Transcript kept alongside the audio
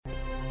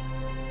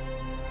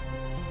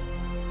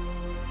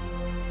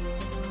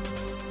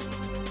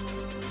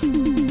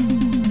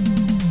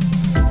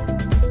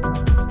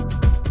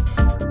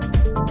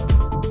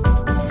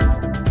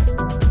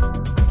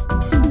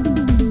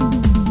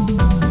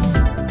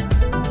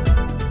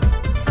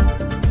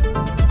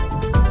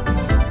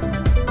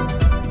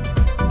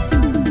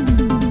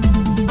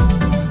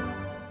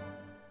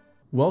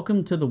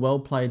Welcome to the Well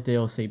Played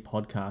DLC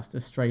podcast,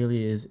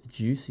 Australia's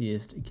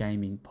juiciest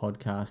gaming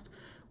podcast.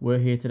 We're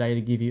here today to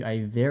give you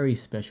a very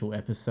special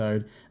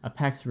episode, a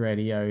PAX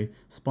Radio,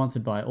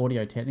 sponsored by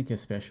Audio Technica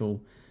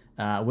special.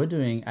 We're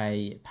doing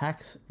a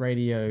PAX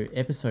Radio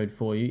episode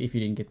for you, if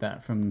you didn't get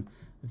that from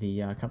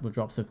the couple of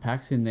drops of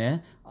PAX in there.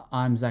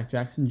 I'm Zach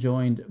Jackson,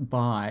 joined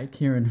by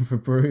Kieran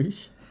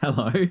Verbruge.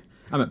 Hello,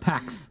 I'm at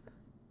PAX.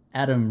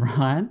 Adam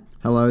Ryan.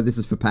 Hello, this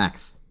is for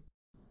PAX.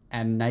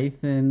 And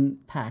Nathan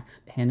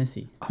Pax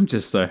Hennessy. I'm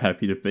just so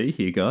happy to be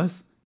here,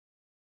 guys.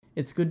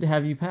 It's good to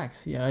have you,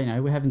 Pax. Yeah, you know,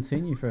 we haven't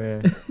seen you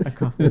for a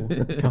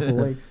couple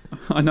weeks.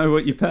 I know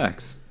what you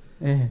PAX.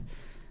 Yeah.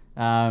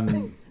 How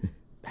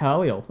are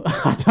we all?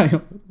 I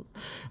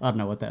don't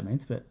know what that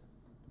means, but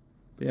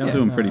Yeah, I'm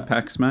doing pretty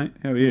PAX, mate.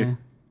 How are you? yeah.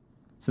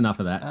 It's enough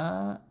of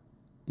that.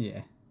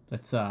 Yeah.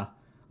 Let's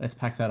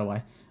Pax that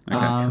away.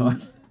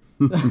 Okay.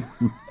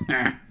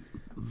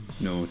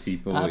 Naughty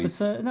boys.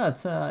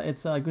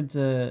 It's good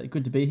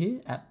to be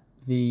here at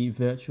the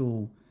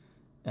virtual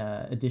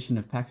edition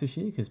of PAX this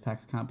year, because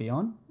PAX can't be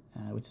on,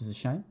 which is a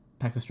shame.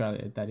 PAX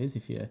Australia, that is,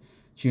 if you're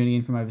tuning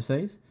in from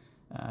overseas.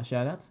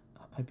 Shout outs.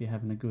 I hope you're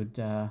having a good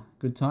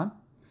time.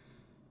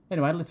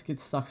 Anyway, let's get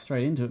stuck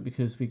straight into it,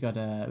 because we got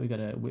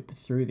to whip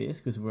through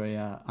this, because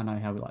I know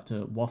how we like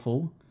to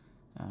waffle.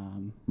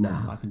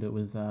 I can do it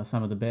with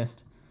some of the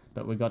best,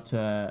 but we got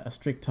a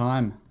strict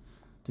time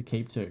to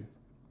keep to.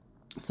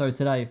 So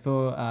today,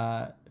 for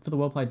the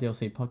Well Played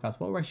DLC podcast,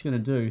 what we're actually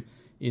going to do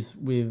is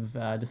we've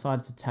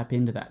decided to tap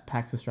into that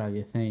PAX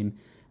Australia theme,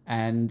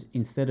 and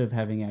instead of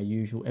having our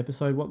usual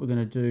episode, what we're going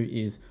to do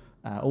is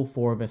all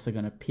four of us are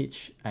going to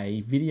pitch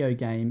a video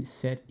game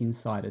set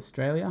inside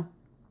Australia,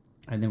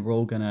 and then we're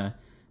all going to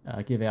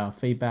give our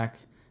feedback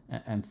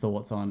and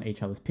thoughts on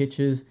each other's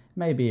pitches,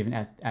 maybe even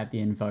at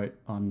the end vote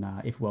on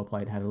if Well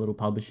Played had a little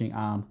publishing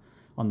arm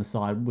on the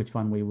side, which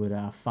one we would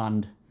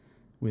fund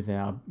with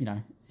our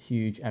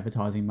huge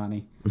advertising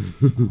money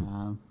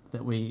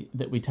that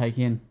we take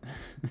in.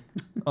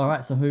 All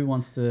right, so who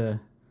wants to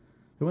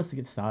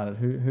get started?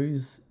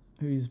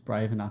 Who's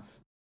brave enough?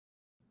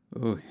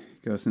 Oh, you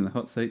got us in the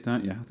hot seat,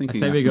 don't you? I think I you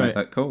say have we to go- make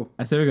that call.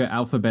 I say we go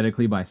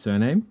alphabetically by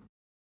surname.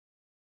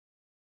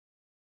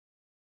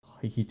 Oh,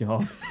 you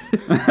dog.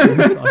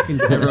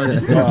 Everyone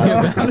just talking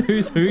about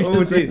who's who.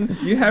 Oh, dear.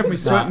 You have me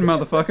sweating,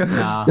 motherfucker.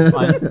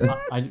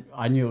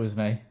 I knew it was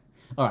me.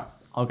 All right,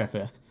 I'll go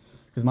first,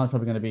 because mine's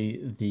probably going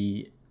to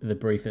be the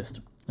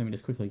briefest. Let me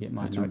just quickly get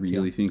my I had to notes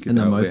really here. think And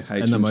the about most-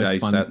 where and the most H&J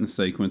fun. sat in the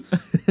sequence.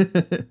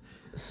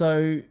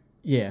 So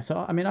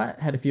I mean, I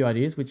had a few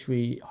ideas, which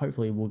we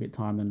hopefully will get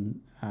time and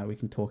we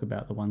can talk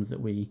about the ones that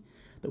we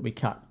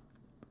cut.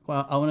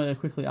 Well, I want to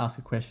quickly ask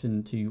a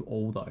question to you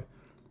all, though.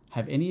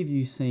 Have any of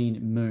you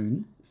seen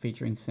Moon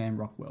featuring Sam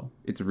Rockwell?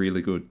 It's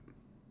really good.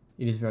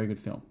 It is a very good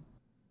film.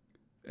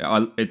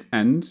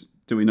 And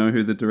do we know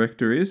who the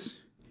director is?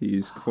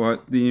 He's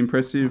quite the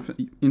impressive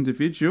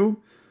individual,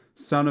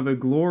 son of a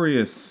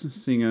glorious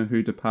singer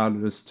who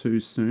departed us too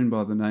soon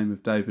by the name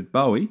of David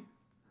Bowie.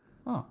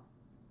 Oh,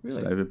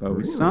 really? David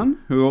Bowie's son,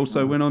 who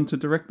also went on to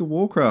direct the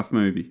Warcraft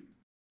movie.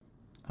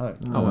 Oh,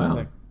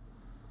 wow.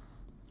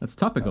 That's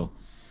topical.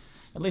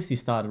 At least he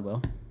started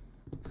well.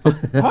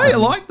 I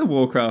like the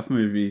Warcraft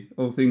movie,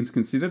 all things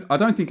considered. I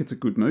don't think it's a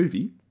good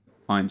movie.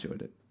 I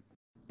enjoyed it.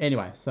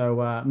 Anyway,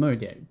 so Moon,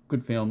 yeah,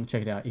 good film.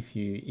 Check it out if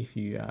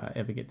you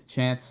ever get the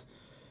chance.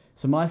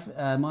 So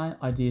my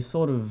idea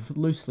sort of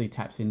loosely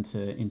taps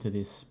into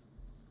this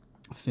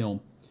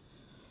film.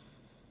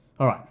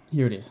 All right,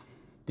 here it is.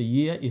 The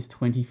year is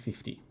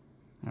 2050.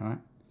 All right,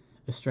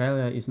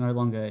 Australia is no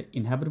longer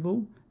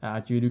inhabitable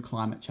due to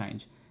climate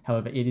change.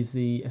 However, it is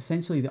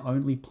essentially the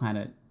only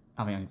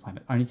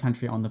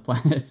country on the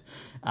planet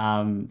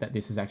that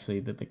this is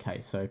actually the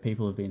case. So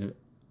people have been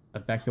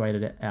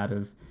evacuated out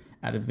of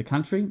the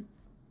country.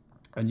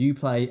 And you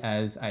play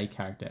as a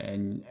character,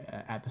 and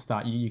at the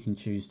start you can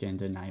choose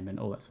gender, name, and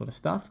all that sort of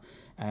stuff.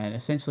 And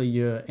essentially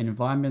you're an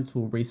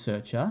environmental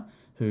researcher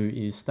who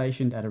is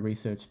stationed at a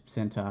research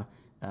centre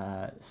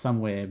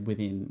somewhere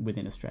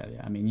within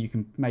Australia. I mean, you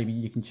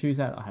can choose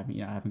that. I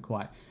haven't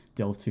quite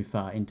delved too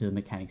far into the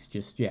mechanics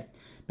just yet.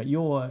 But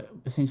your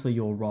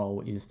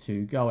role is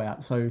to go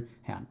out. So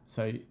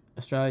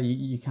Australia,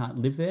 you can't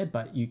live there,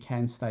 but you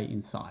can stay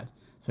inside.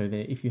 So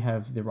if you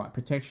have the right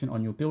protection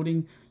on your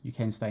building, you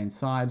can stay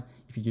inside.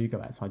 If you do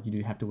go outside, you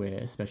do have to wear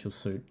a special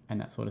suit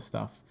and that sort of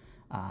stuff.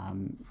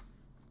 And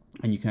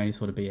you can only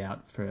sort of be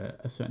out for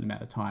a certain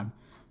amount of time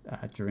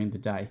during the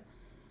day.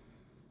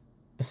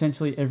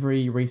 Essentially,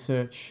 every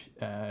research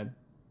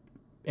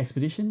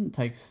expedition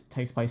takes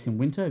place in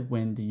winter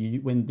when the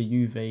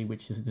UV,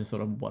 which is the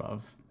sort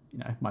of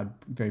my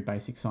very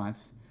basic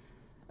science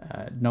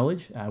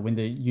knowledge, when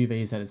the UV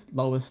is at its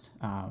lowest,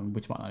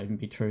 which might not even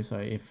be true. So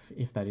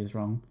if that is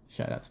wrong,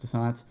 shout outs to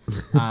science.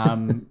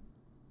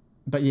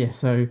 But yeah,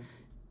 so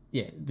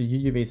yeah,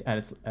 the UV is at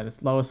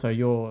its lowest. So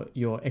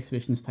your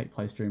expeditions take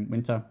place during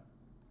winter,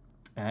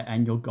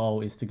 and your goal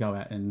is to go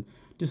out and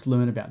just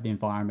learn about the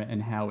environment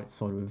and how it's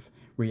sort of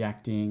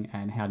reacting,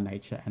 and how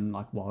nature and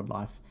like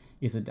wildlife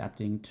is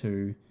adapting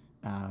to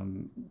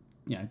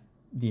you know,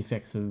 the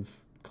effects of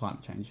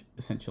climate change,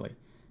 essentially.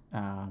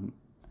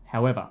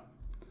 However,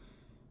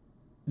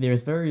 there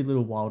is very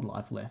little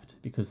wildlife left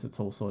because it's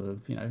all sort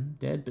of, you know,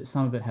 dead, but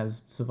some of it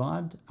has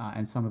survived,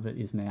 and some of it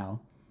is now,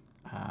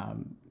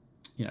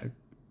 you know,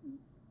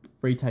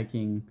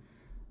 retaking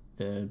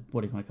the,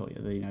 what do you want to call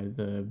it, the, you know,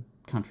 the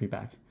country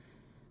back.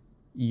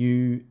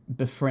 You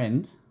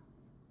befriend,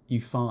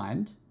 you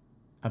find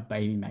a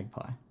baby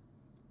magpie,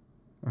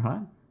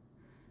 right?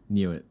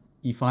 Knew it.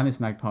 You find this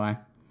magpie,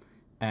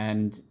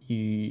 and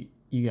you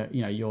go,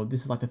 you know,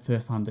 this is like the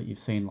first time that you've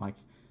seen, like,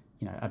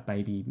 you know, a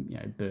baby, you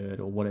know, bird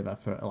or whatever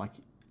for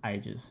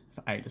ages,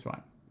 right?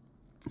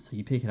 So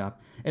you pick it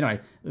up. Anyway,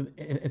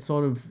 it's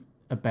sort of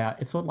like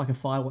a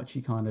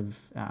Firewatchy kind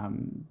of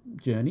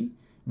journey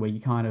where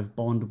you kind of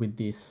bond with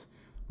this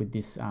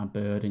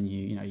bird, and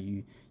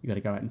you got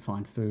to go out and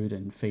find food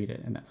and feed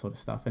it and that sort of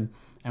stuff.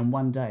 And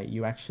one day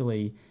you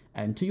actually,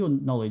 and to your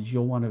knowledge,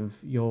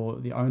 you're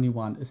the only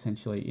one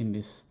essentially in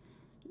this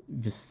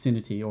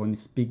vicinity or in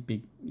this big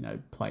you know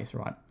place,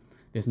 right?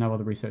 There's no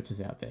other researchers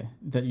out there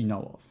that you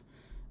know of.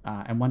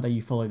 And one day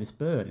you follow this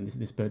bird, and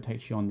this bird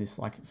takes you on this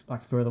like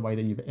further away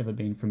than you've ever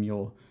been from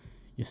your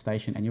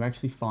station, and you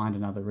actually find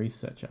another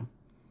researcher,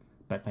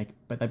 but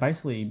they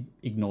basically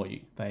ignore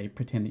you. They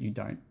pretend that you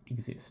don't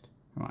exist,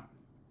 right?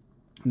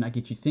 And that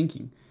gets you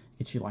thinking.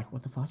 It gets you like,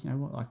 what the fuck, you know,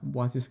 what, like,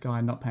 why is this guy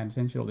not paying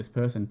attention, or this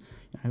person,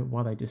 you know,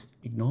 why they just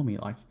ignore me,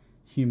 like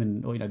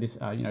human, or, you know, this,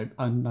 you know,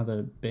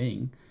 another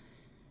being.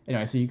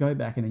 Anyway, so you go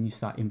back and then you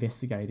start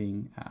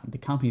investigating the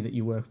company that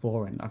you work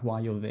for and like why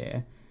you're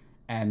there,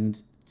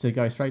 and to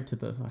go straight to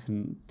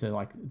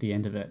the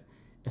end of it.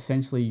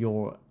 Essentially,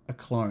 you're a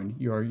clone.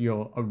 You're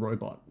a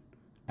robot,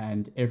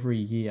 and every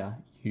year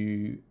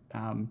you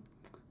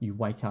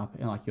wake up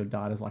and like your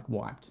data's like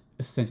wiped.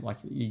 Essentially, like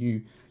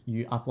you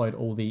upload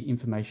all the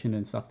information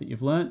and stuff that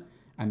you've learnt,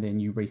 and then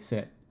you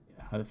reset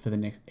for the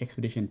next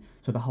expedition.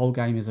 So the whole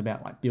game is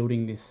about like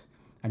building this,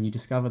 and you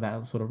discover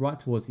that sort of right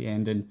towards the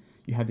end, and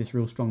you have this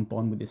real strong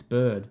bond with this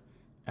bird,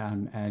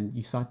 and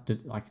you start to,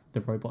 like, the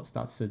robot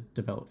starts to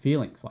develop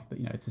feelings, like that,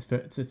 you know, it's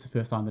the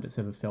first time that it's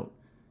ever felt,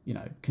 you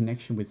know,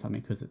 connection with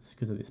something because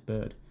of this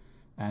bird.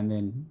 And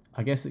then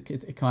I guess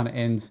it kind of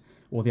ends,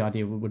 or the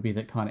idea would be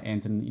that kind of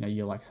ends, and, you know,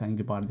 you're like saying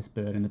goodbye to this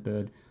bird, and the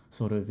bird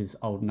sort of is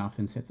old enough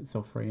and sets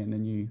itself free, and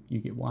then you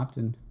get wiped,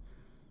 and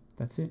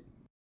that's it.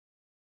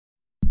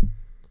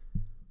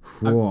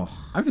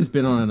 I've just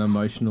been on an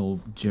emotional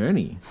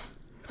journey.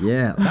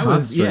 Yeah, That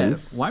was, yeah,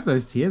 wipe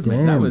those tears,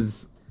 mate. That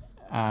was...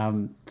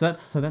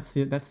 So that's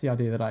the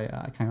idea that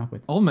I came up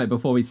with. Old mate,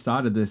 before we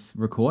started this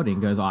recording,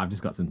 goes, I've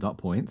just got some dot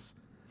points.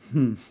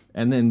 And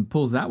then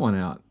pulls that one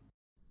out.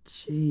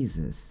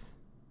 Jesus.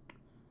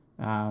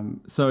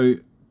 So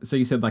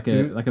you said like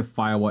a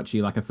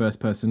Firewatchy, like a first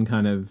person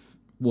kind of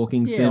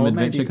walking sim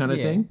adventure kind of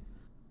thing?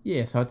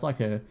 Yeah, so it's like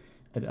a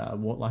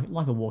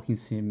walking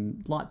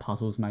sim, light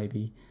puzzles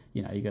maybe.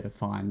 You know, you got to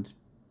find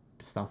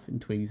stuff in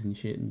twigs and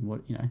shit, and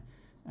what, you know,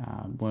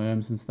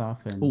 worms and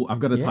stuff. And oh, I've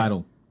got a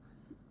title.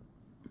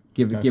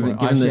 I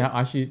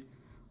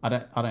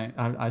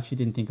actually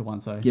didn't think of one.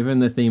 So given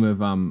the theme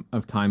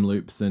of time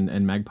loops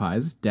and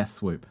magpies, Death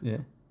Swoop. Yeah.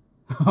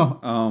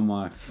 Oh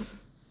my.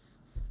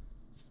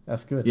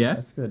 That's good. Yeah,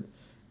 that's good.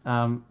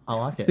 I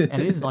like it,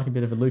 and it is like a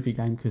bit of a loopy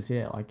game because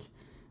you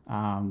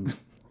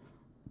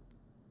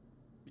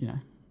know,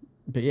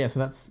 but yeah. So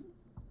that's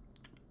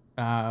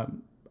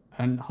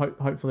and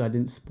hopefully I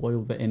didn't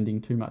spoil the ending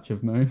too much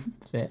of Moon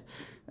there.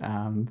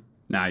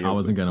 I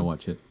wasn't going to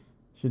watch it.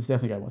 Should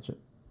definitely go watch it.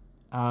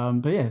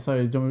 But yeah,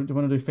 so do you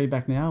want to do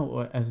feedback now,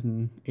 or as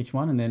in each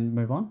one, and then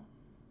move on?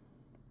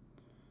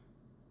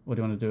 Or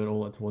do you want to do it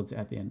all at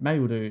the end? Maybe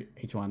we'll do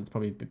each one. It's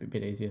probably a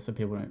bit easier so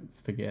people don't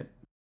forget.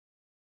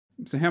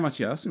 So how much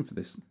are you asking for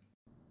this?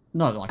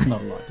 Not a lot.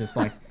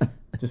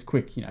 Just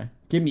quick, you know.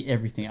 Give me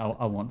everything.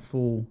 I want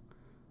full,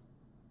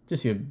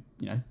 just your,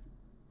 you know,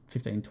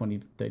 15,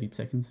 20, 30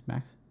 seconds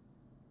max.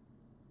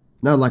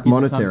 No, like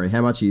monetary.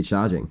 How much are you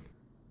charging?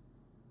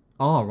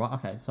 Oh, right.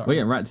 Okay, sorry. We're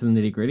getting right to the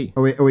nitty gritty.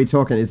 Are we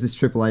talking, is this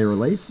AAA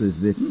release?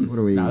 Is this, what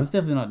are we... No, it's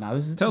definitely not. No,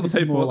 this is... Tell the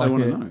people what they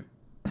want to know.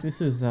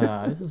 This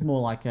is more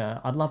like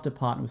I'd love to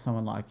partner with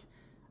someone like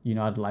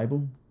United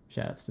Label.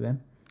 Shout outs to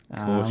them.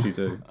 Of course you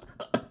do.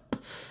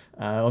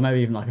 Or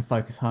maybe even like a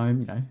Focus Home,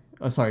 you know.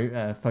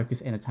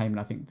 Focus Entertainment,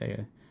 I think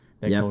they're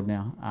called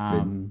now.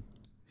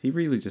 He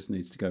really just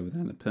needs to go with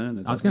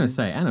Annapurna. I was going to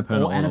say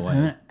Annapurna all the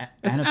way.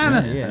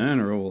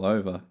 Annapurna all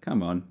over.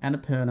 Come on.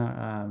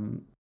 Annapurna.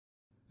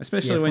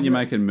 Especially when you're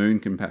making Moon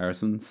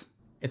comparisons.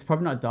 It's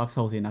probably not Dark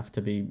Souls enough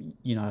to be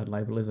United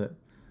Label, is it?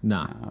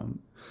 Nah. I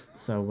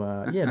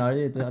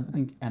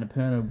think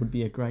Annapurna would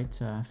be a great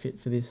fit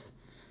for this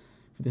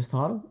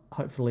title.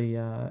 Hopefully,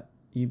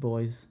 you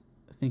boys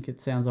think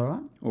it sounds all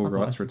right. All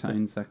rights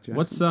retained, Zach Jackson.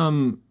 What's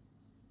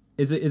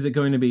is it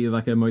going to be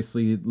like a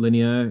mostly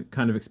linear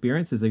kind of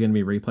experience? Is there going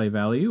to be replay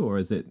value, or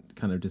is it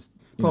kind of just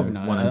one and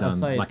done,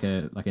 like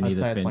an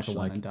Edith Finch? Like a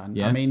one and done.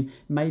 Yeah?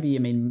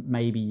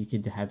 Maybe you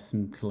could have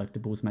some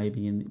collectibles,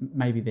 maybe, and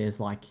maybe there's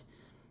like,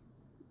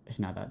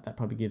 no, that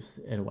probably gives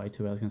it away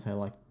too. I was going to say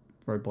like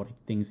robotic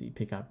things that you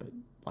pick up, but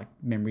like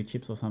memory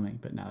chips or something.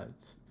 But no,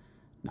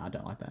 I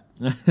don't like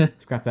that.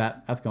 Scrap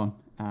that. That's gone.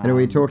 And are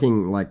we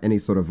talking like any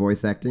sort of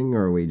voice acting,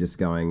 or are we just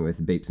going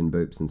with beeps and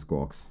boops and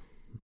squawks?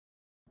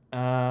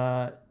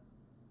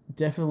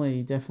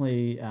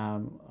 Definitely.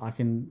 I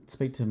can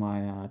speak to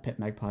my pet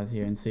magpies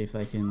here and see if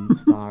they can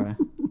star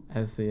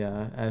as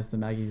the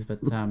Maggies.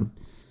 But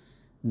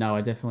no,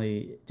 I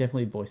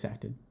definitely voice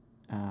acted.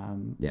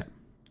 Yeah.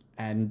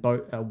 And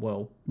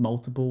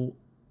multiple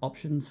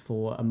options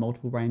for a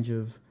multiple range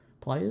of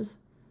players.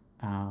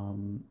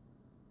 Don't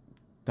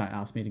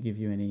ask me to give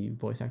you any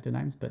voice actor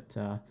names, but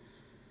the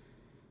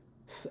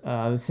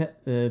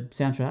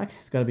soundtrack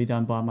has got to be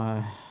done by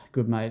my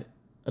good mate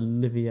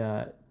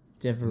Olivier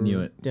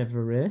Devereaux.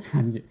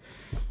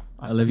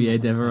 Olivier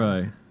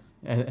Devereaux.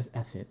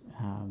 That's it.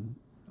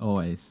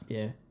 Always.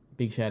 Yeah,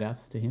 big shout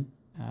outs to him.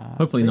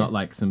 Hopefully not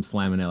like some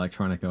slamming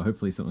electronica.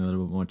 Hopefully something a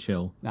little bit more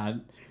chill. No,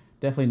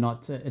 definitely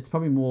not. It's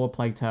probably more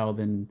Plague Tale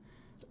than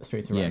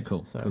Streets of Rage. Yeah,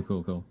 cool. So.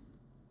 Cool.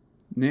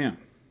 Now,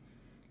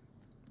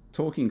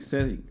 talking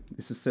setting,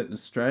 this is set in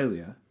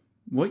Australia.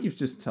 What you've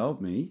just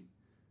told me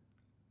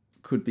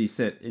could be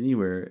set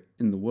anywhere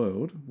in the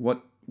world.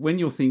 When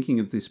you're thinking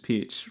of this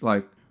pitch,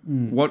 like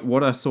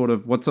what's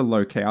a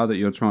locale that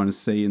you're trying to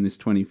see in this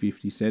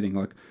 2050 setting?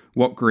 Like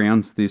what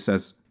grounds this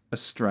as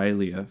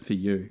Australia for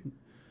you?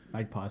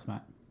 Magpies,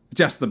 mate.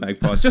 Just the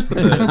magpies, just the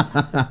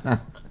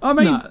birds. I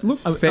mean, look,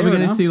 are we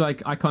going to see like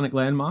iconic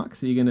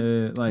landmarks? Are you going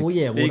to like? Well,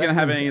 yeah. Are you going to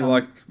have any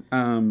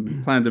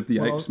Planet of the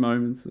Apes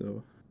moments?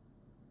 Or?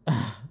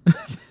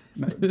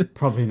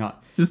 Probably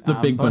not. Just the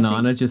big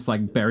banana, just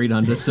like buried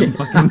under some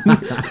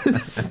fucking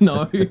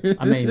snow.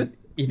 I mean,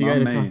 if you go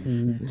to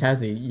fucking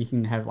Tassie, you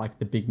can have like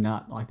the big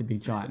nut, like the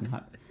big giant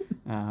nut.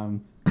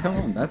 Come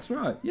on, that's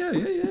right. Yeah.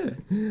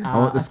 I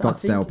want the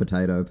Scottsdale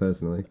potato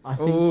personally. I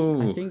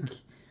think.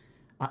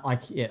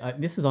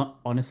 This is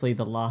honestly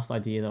the last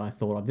idea that I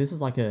thought of. This is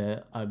like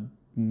a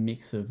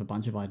mix of a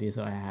bunch of ideas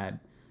that I had.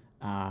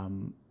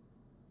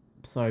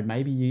 So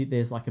maybe you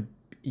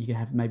could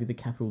have maybe the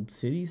capital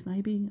cities.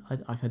 Maybe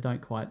I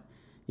don't quite.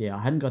 Yeah, I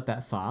hadn't got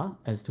that far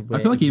as to where.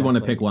 I feel like you'd want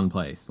to pick one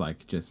place,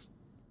 like just.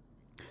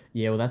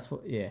 Yeah, well, that's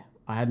what. Yeah,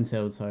 I hadn't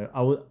settled.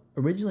 So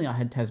originally I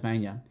had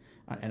Tasmania,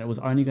 and it was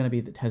only going to be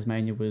that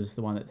Tasmania was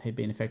the one that had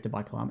been affected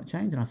by climate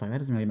change, and I was like, that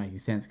doesn't really make any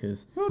sense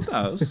because. Well, it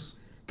does.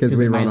 Because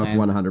we run off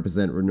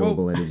 100%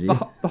 renewable energy.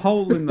 The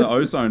hole in the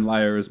ozone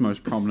layer is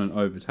most prominent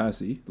over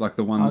Tassie. Like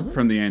the one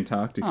from the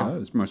Antarctica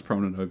is most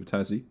prominent over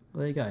Tassie.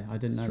 There you go. I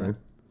didn't know that.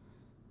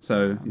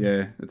 So,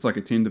 it's like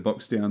a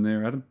tinderbox down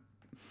there, Adam.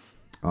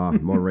 Oh,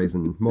 more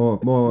reason.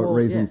 More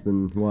reasons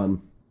than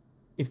one.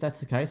 If that's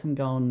the case, I'm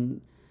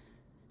going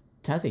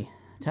Tassie,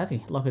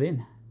 lock it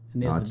in.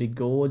 And there's the big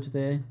gorge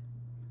there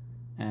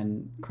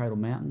and Cradle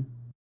Mountain.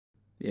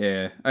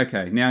 Yeah,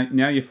 okay.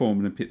 Now you're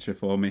forming a picture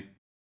for me.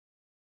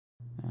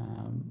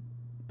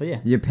 But yeah,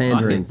 you're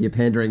pandering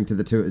to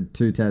the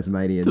two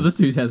Tasmanians. To the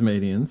two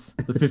Tasmanians,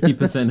 the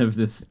 50% of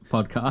this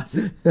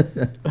podcast.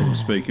 I'm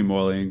speaking my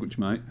language,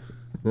 mate.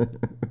 All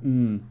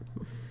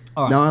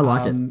right, no, I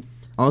like it.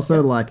 I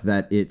also like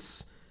that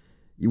it's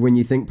when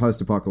you think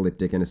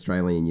post-apocalyptic and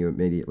Australian, you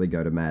immediately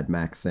go to Mad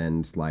Max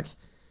and like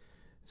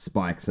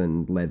spikes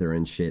and leather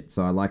and shit.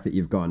 So I like that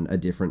you've gone a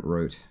different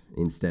route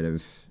instead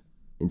of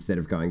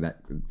going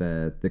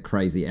the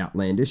crazy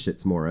outlandish.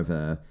 It's more of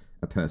a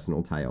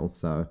personal tale.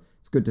 So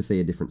it's good to see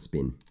a different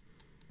spin.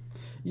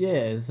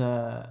 Yeah,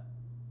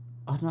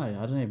 I don't know.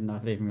 I don't even know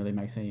if it even really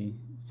makes any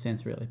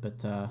sense, really.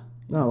 But no,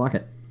 I like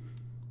it.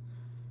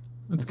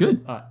 That's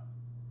good. All right.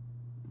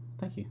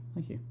 Thank you.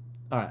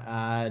 All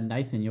right,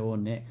 Nathan, you're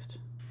next.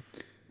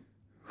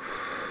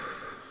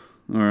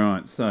 All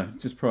right. So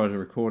just prior to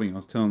recording, I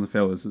was telling the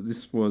fellas that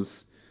this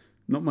was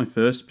not my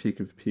first pick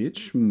of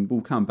pitch.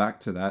 We'll come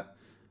back to that.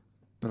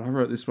 But I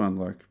wrote this one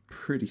like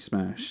pretty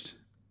smashed.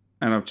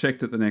 And I've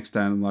checked it the next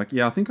day and I'm like,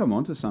 yeah, I think I'm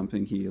onto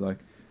something here. Like,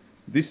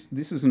 this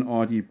is an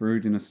idea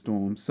brewed in a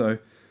storm. So,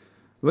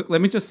 look,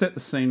 let me just set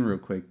the scene real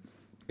quick.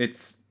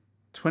 It's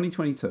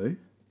 2022.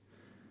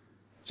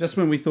 Just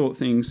when we thought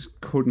things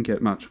couldn't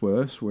get much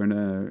worse, we're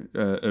in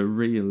a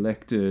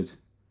re-elected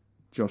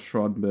Josh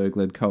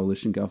Frydenberg-led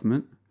coalition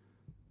government.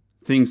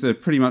 Things are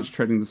pretty much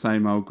treading the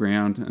same old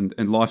ground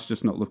and life's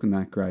just not looking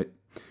that great.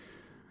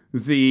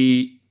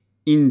 The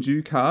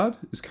in-due card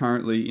is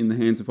currently in the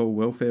hands of all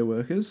welfare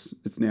workers.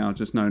 It's now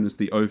just known as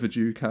the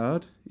overdue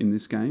card in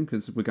this game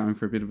because we're going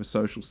for a bit of a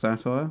social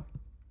satire.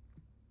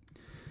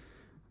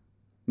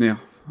 Now,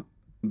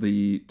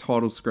 the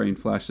title screen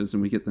flashes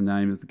and we get the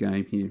name of the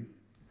game here.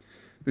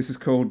 This is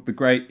called The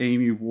Great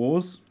Emu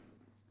Wars,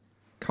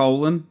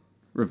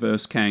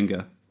 Reverse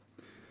Kanga.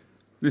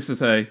 This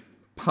is a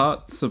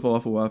part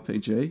survival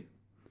RPG,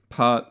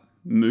 part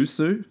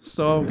Musu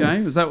style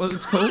game. Is that what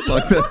it's called?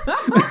 Like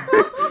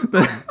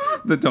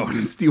the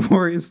Dynasty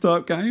Warriors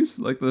type games,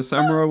 like the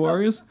Samurai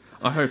Warriors.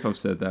 I hope I've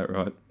said that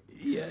right.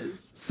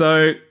 Yes.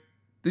 So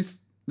this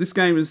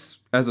game is,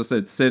 as I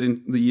said, set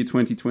in the year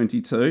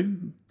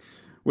 2022,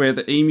 where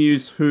the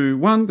emus who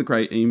won the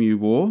Great Emu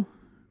War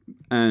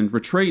and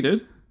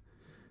retreated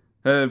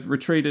have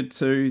retreated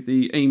to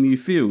the Emu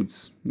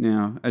Fields.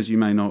 Now, as you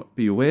may not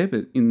be aware,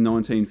 but in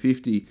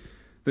 1950,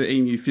 the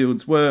Emu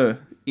Fields were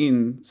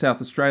in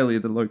South Australia,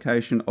 the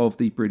location of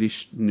the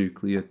British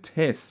nuclear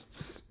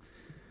tests.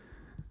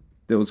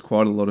 There was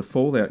quite a lot of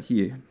fallout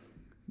here.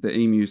 The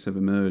emus have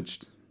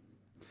emerged.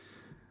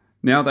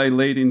 Now they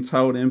lead in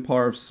total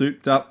empire of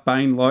souped-up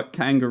Bane-like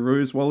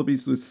kangaroos,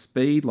 wallabies with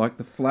speed like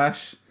the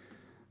Flash,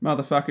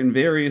 motherfucking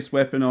various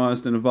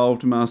weaponised and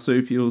evolved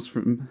marsupials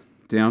from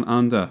down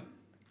under.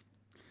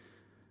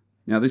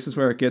 Now this is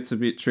where it gets a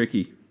bit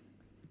tricky.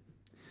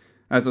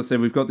 As I said,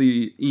 we've got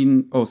the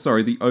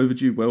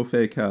overdue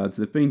welfare cards.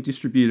 They've been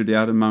distributed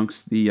out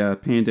amongst the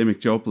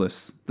pandemic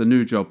jobless, the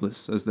new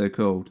jobless as they're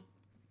called.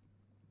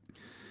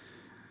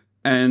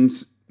 And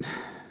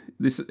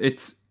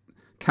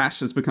cash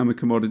has become a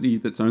commodity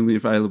that's only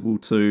available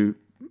to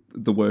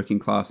the working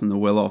class and the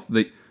well-off,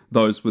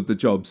 those with the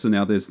jobs. So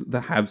now there's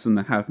the haves and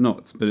the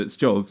have-nots, but it's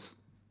jobs.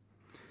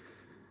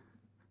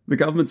 The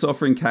government's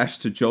offering cash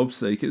to job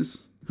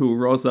seekers who will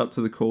rise up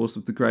to the cause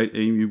of the Great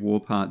Emu War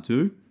Part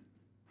 2,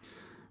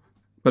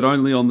 but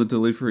only on the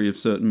delivery of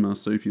certain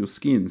marsupial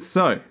skins.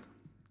 So,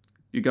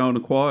 you go and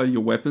acquire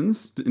your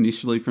weapons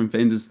initially from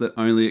vendors that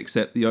only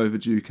accept the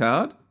overdue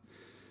card,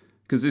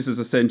 because this is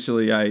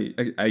essentially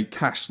a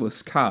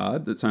cashless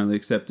card that's only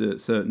accepted at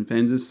certain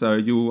vendors. So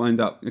you'll end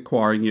up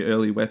acquiring your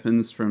early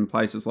weapons from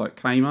places like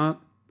Kmart,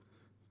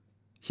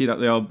 hit up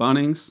the old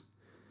Bunnings,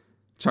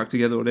 chuck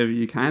together whatever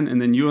you can,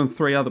 and then you and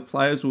 3 other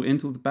players will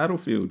enter the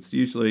battlefields,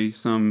 usually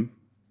some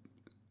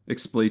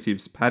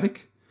expletives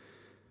paddock,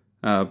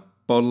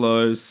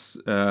 bottlos,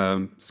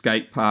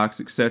 skate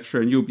parks, etc.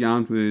 And you'll be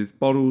armed with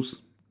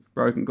bottles,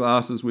 broken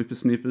glasses,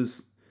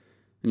 whippersnippers,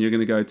 and you're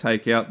going to go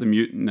take out the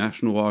mutant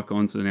national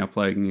icons that are now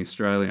plaguing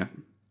Australia.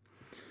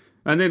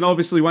 And then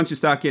obviously once you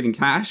start getting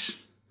cash,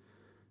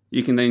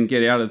 you can then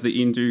get out of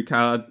the in-due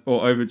card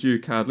or overdue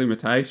card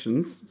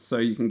limitations, so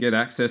you can get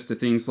access to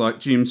things like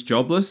Jim's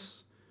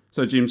Jobless.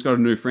 So Jim's got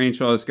a new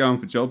franchise going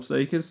for job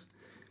seekers.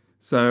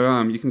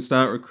 So you can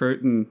start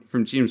recruiting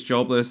from Jim's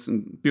Jobless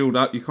and build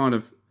up your kind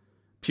of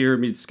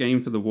pyramid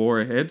scheme for the war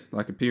ahead,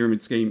 like a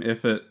pyramid scheme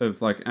effort of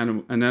like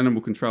an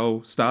animal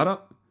control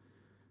startup.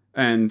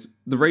 And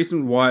the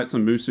reason why it's a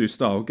Musu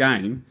style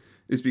game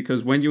is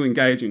because when you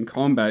engage in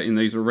combat in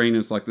these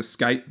arenas like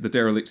the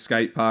derelict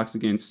skate parks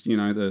against,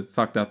 the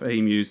fucked up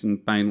emus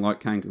and Bane-like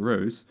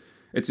kangaroos,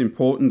 it's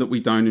important that we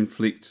don't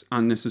inflict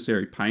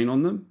unnecessary pain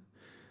on them.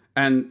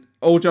 And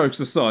all jokes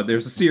aside,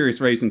 there's a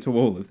serious reason to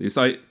all of this.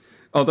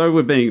 Although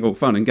we're being all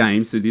fun and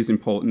games, it is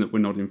important that we're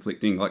not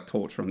inflicting like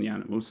torture on the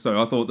animals.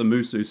 So I thought the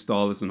Musu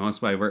style is a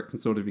nice way where it can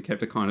sort of be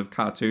kept a kind of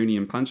cartoony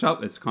and punch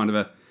up. It's kind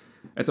of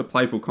it's a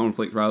playful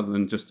conflict rather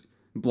than just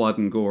blood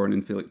and gore and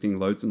inflicting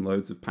loads and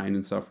loads of pain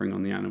and suffering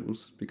on the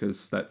animals,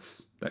 because that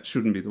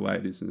shouldn't be the way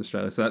it is in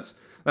Australia. So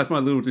that's my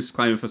little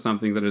disclaimer for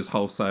something that is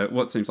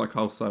what seems like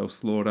wholesale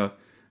slaughter.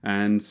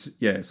 And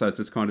yeah, so it's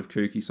this kind of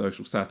kooky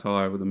social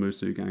satire with a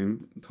Musu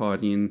game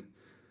tied in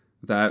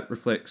that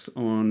reflects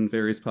on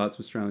various parts of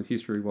Australian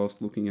history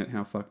whilst looking at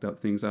how fucked up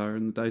things are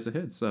in the days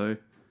ahead. So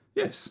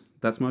yes,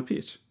 that's my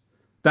pitch.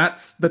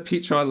 That's the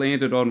pitch I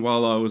landed on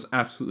while I was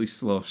absolutely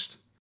sloshed.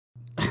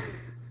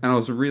 And I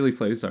was really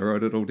pleased I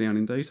wrote it all down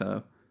in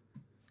detail.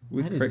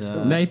 With correct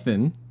spelling.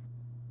 Nathan.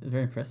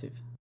 Very impressive.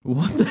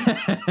 What the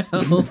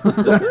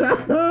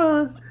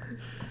hell?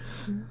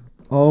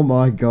 Oh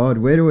my god,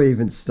 where do we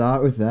even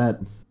start with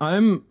that?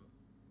 I'm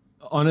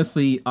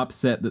honestly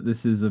upset that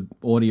this is an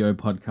audio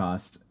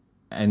podcast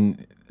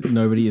and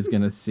nobody is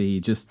going to see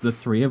just the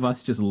 3 of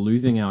us just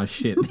losing our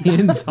shit the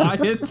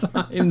entire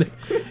time that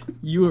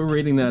you were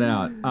reading that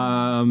out.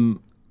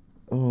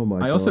 Oh my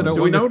god. I also don't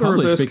do want we know this what a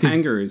published reverse because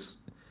kangaroo is?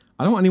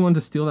 I don't want anyone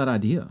to steal that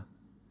idea.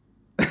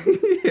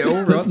 Yeah,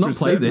 all right. Let's not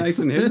play this.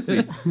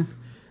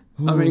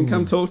 I mean,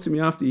 come talk to me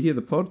after you hear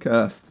the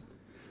podcast.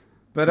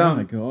 But oh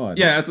my god.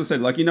 Yeah, as I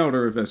said, like, you know what a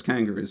reverse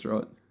kangaroo is,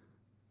 right?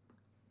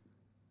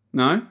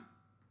 No?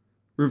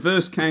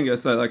 Reverse kanga,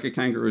 so like a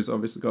kangaroo's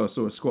obviously got a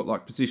sort of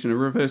squat-like position. A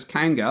reverse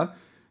kanga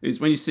is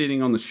when you're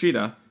sitting on the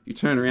shitter, you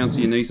turn around so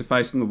your knees are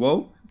facing the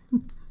wall.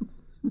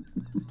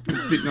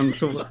 Sitting on the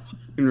toilet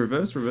in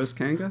reverse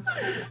kanga.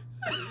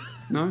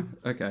 No?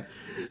 Okay.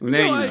 Well,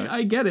 now you know.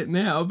 I get it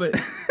now, but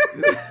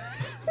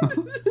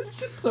it's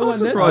just so I'm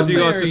surprised you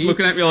guys just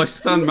looking at me like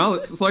stunned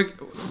mullets. It's like,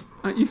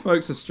 aren't you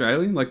folks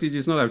Australian? Like, did you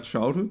just not have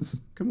childhoods?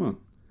 Come on.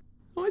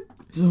 What?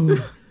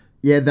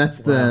 Yeah,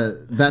 that's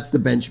the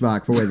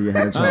benchmark for whether you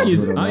had a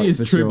childhood or not. I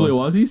use true blue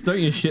Aussies. Don't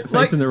use shit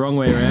facing the wrong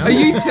way around. Are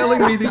you telling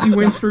me that you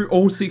went through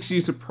all 6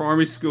 years of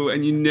primary school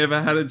and you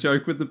never had a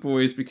joke with the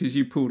boys because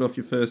you pulled off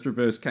your first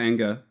reverse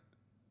kanga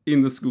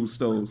in the school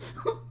stalls?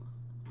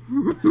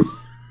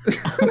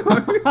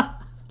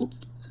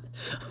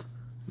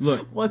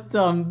 Look, what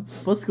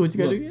school did you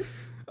go to again?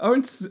 I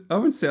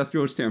went South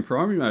Georgetown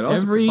Primary, mate. I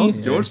Every- was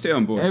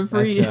Georgetown boy.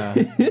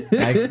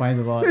 That explains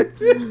a lot.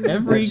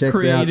 Every That checks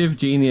creative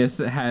genius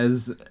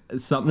has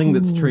something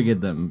that's triggered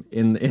them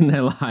in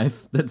their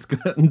life that's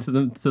gotten to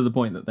them to the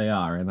point that they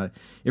are. And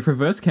if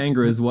reverse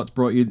kangaroo is what's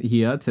brought you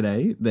here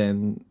today,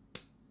 then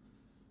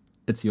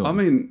it's yours. I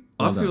mean,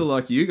 Well I feel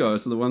like you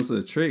guys are the ones that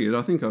are triggered.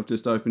 I think I've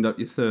just opened up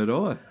your third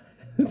eye.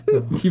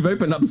 You've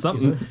opened up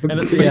something, and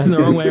it's facing the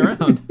wrong way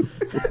around.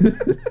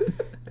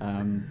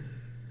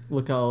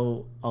 Look,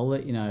 I'll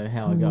let you know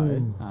how I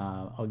go.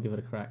 I'll give it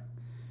a crack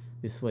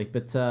this week.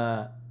 But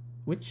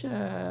which you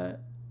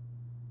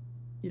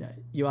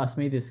asked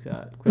me this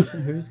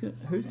question: who's going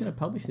to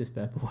publish this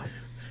bad boy?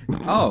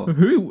 Oh,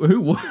 Who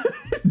would?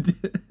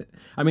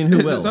 I mean, who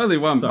will? there's only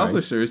one Sorry.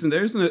 publisher, isn't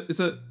there? Isn't it? Is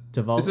it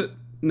Devolver.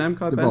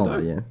 Namco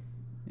Devolver, Bandai?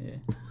 yeah. Yeah.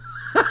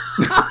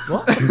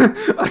 What?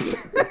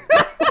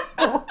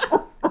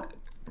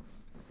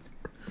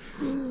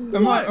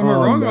 Am I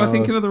Oh, wrong? Am I no.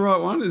 thinking of the right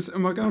one?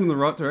 Am I going in the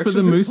right direction? For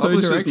the Who Muso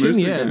publishes direction, Muso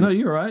yeah. games? No,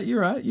 you're right.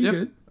 You're right. You're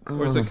Yep. good.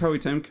 Or is it Koei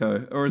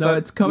Temco? Or is No, that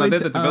it's Koei they're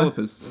the Te-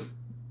 developers.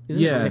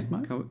 Isn't Yeah. it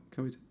Tecmo?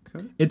 Koei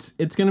Temco?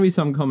 It's going to be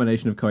some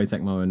combination of Koei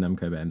Tecmo and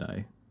Namco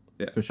Bandai.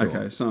 Yeah, For sure.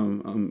 Okay, so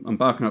I'm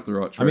barking up the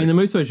right I tree. mean, the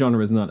Muso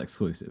genre is not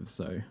exclusive,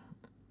 so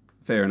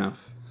Fair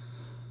enough.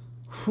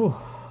 Whew,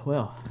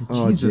 well,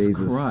 Oh, Jesus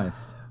Jesus.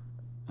 Christ.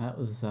 that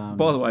was.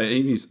 By the way,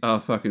 emus are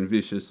fucking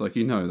vicious. Like,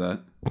 you know that.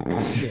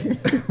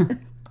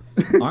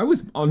 I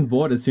was on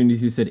board as soon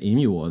as you said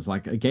Emu Wars.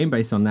 Like, a game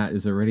based on that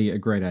is already a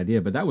great idea,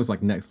 but that was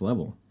like next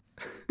level.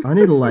 I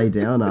need to lay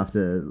down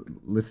after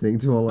listening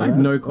to all of I have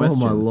that. no Oh my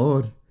questions.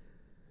 lord.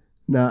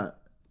 Nah.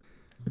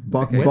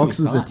 Where do we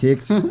Boxes are start?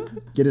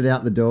 ticked. Get it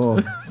out the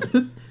door.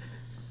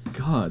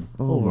 God.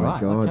 Oh my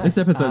Alright, god. okay. This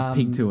episode's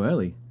peaked too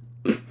early.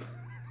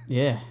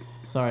 Yeah.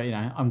 Sorry,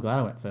 I'm glad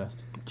I went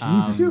first.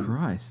 Jesus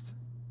Christ.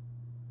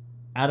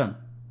 Adam.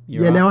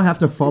 You're Yeah, up. now I have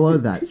to follow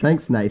that.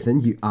 Thanks,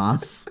 Nathan, you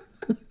ass.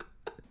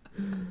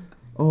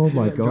 Oh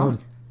my Get god. drunk.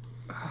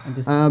 And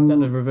just done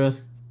the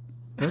reverse.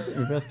 Was it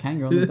reverse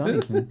kangaroo on the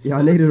dunnies? Man. Yeah,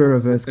 I needed a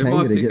reverse It might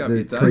kangaroo to pick get up the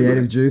your day,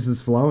 creative mate.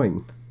 juices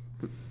flowing.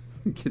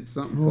 Get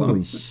something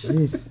Holy flowing.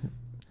 shit.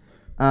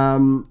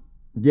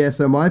 Yeah,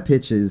 so my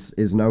pitch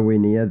is nowhere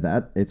near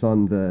that. It's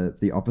on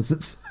the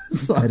opposite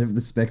side of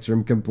the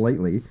spectrum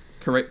completely.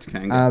 Correct,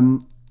 Kanga.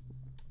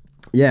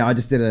 Yeah, I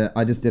just did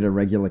a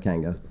regular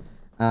Kanga.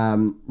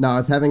 No, I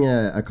was having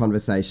a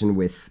conversation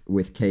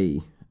with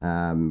Key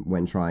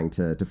when trying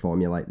to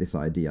formulate this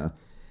idea,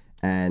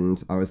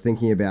 and I was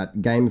thinking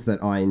about games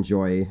that I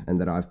enjoy and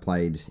that I've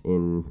played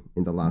in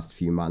the last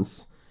few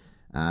months,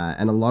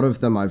 and a lot of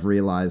them I've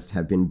realized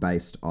have been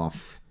based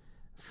off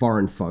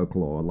foreign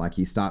folklore. Like,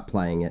 you start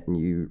playing it and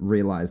you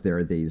realize there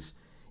are these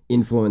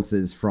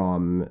influences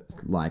from,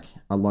 like,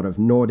 a lot of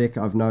Nordic,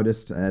 I've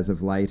noticed as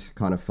of late,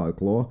 kind of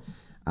folklore.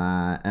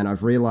 And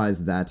I've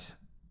realized that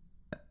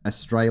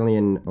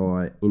Australian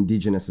or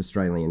Indigenous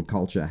Australian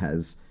culture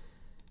has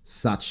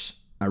such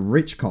a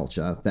rich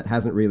culture that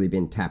hasn't really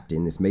been tapped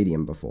in this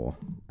medium before.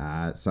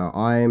 So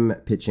I'm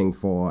pitching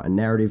for a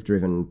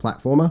narrative-driven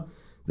platformer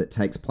that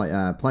takes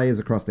players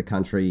across the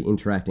country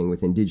interacting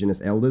with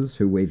Indigenous elders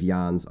who weave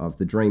yarns of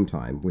the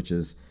Dreamtime, which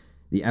is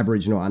the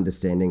Aboriginal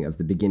understanding of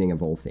the beginning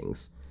of all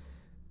things.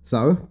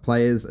 So,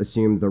 players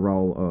assume the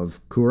role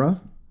of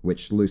Kura,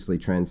 which loosely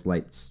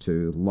translates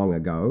to long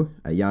ago,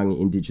 a young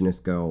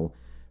Indigenous girl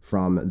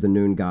from the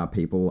Noongar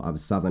people of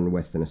southern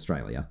Western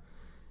Australia.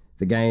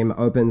 The game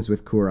opens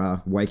with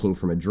Kura waking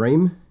from a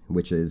dream,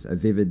 which is a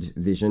vivid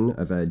vision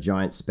of a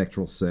giant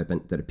spectral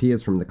serpent that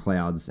appears from the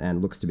clouds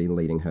and looks to be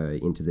leading her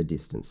into the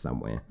distance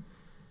somewhere.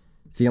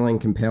 Feeling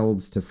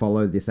compelled to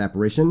follow this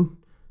apparition,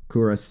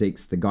 Kura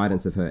seeks the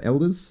guidance of her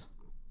elders.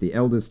 The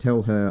elders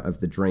tell her of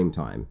the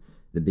Dreamtime,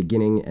 the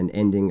beginning and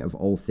ending of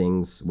all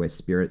things where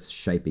spirits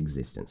shape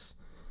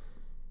existence.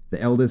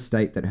 The elders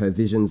state that her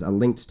visions are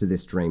linked to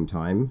this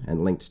Dreamtime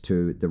and linked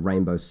to the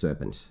Rainbow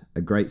Serpent,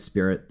 a great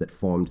spirit that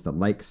formed the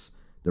lakes,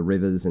 the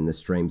rivers, and the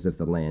streams of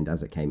the land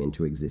as it came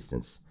into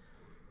existence.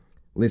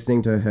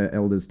 Listening to her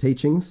elders'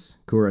 teachings,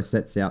 Kura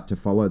sets out to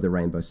follow the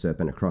Rainbow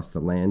Serpent across the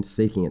land,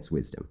 seeking its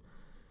wisdom.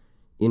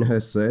 In her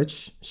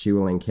search, she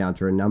will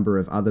encounter a number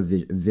of other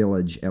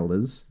village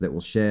elders that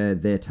will share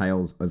their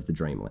tales of the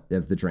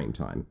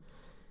Dreamtime.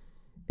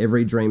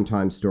 Every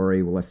Dreamtime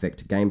story will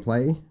affect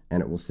gameplay,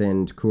 and it will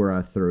send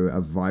Kura through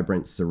a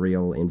vibrant,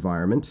 surreal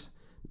environment,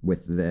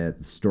 with the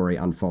story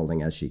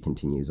unfolding as she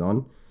continues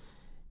on.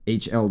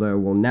 Each elder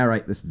will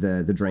narrate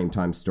the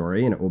Dreamtime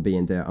story, and it will be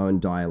in their own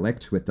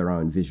dialect with their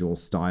own visual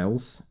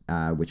styles,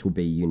 which will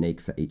be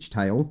unique for each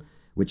tale,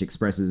 which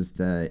expresses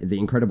the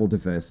incredible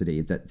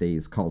diversity that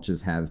these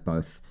cultures have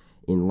both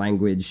in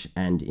language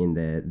and in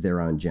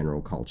their own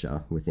general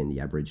culture within the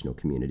Aboriginal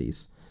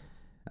communities.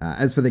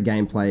 As for the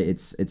gameplay,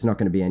 it's not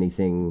going to be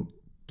anything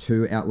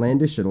too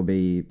outlandish. It'll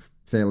be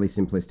fairly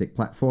simplistic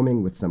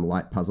platforming with some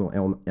light puzzle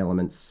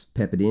elements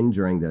peppered in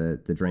during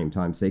the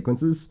Dreamtime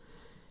sequences.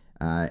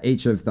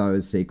 Each of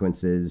those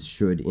sequences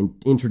should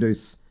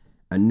introduce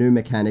a new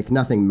mechanic,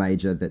 nothing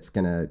major that's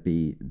gonna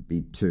be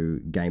too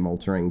game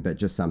altering, but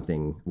just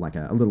something like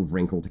a little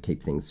wrinkle to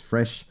keep things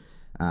fresh.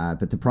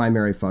 But the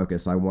primary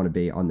focus, I want to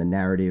be on the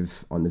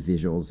narrative, on the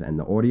visuals and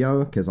the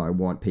audio, because I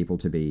want people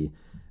to be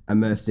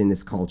immersed in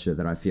this culture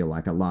that I feel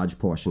like a large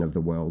portion of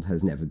the world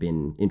has never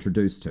been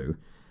introduced to.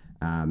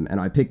 And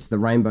I picked The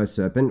Rainbow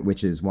Serpent,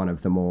 which is one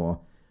of the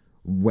more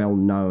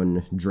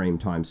well-known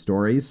Dreamtime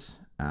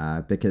stories,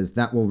 because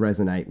that will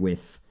resonate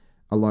with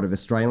a lot of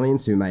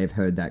Australians who may have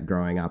heard that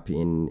growing up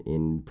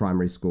in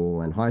primary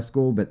school and high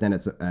school, but then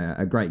it's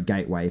a great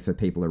gateway for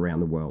people around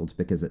the world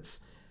because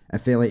it's a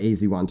fairly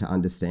easy one to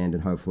understand,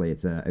 and hopefully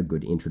it's a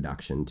good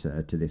introduction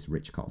to this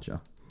rich culture.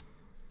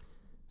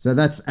 So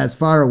that's as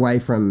far away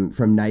from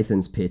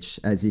Nathan's pitch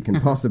as you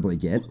can possibly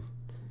get.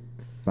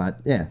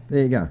 But yeah,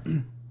 there you go.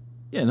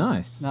 Yeah,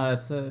 nice. No,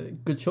 it's a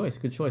good choice.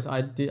 Good choice.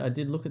 I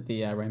did look at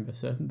the Rainbow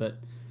Serpent, but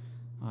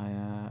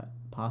I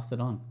passed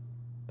it on.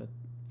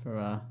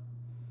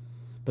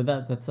 But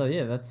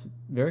that's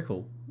very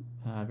cool.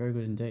 Very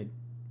good indeed.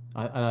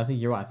 I think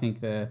you're right. I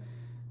think the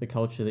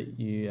culture that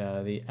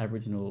the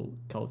Aboriginal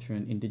culture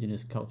and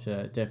Indigenous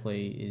culture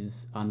definitely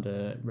is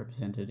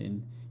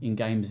underrepresented in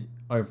games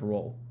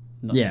overall.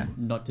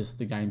 Not just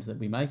the games that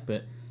we make,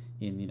 but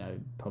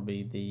in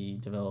probably the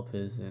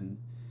developers and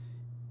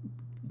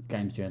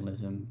games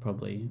journalism,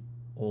 probably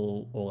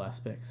all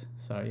aspects.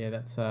 So yeah,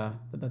 that's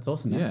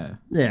awesome. Man.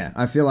 Yeah.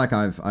 I feel like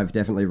I've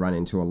definitely run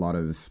into a lot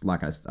of,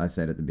 like I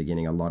said at the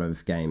beginning, a lot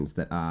of games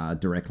that are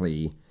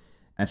directly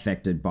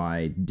affected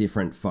by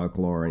different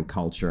folklore and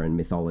culture and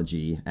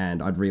mythology,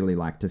 and I'd really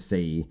like to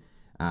see,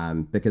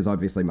 because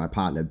obviously my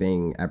partner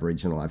being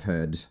Aboriginal, I've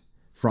heard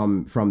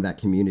from that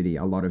community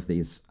a lot of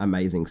these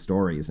amazing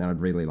stories, and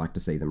I'd really like to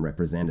see them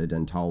represented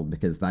and told,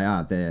 because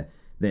they're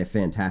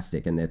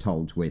fantastic, and they're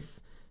told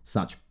with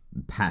such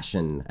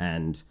passion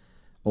and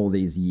all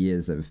these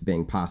years of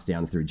being passed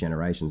down through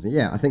generations. And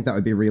yeah, I think that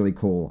would be really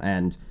cool.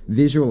 And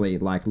visually,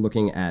 like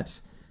looking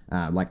at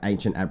like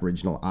ancient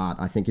Aboriginal art,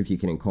 I think if you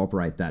can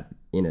incorporate that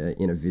in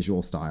a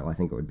visual style, I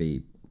think it would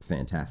be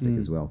fantastic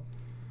as well.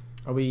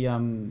 Are we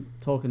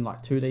talking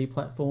like 2D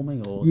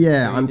platforming or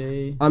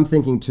 3D? I'm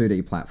thinking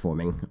 2D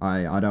platforming.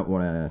 I don't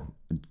want to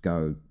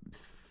go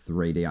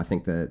 3D. I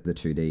think the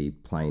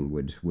 2D plane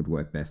would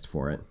work best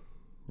for it,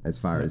 as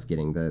far as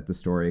getting the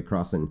story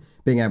across, and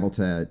being able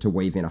to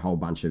weave in a whole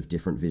bunch of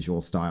different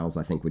visual styles,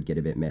 I think would get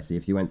a bit messy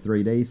if you went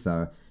 3D.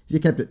 So if you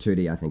kept it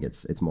 2D, I think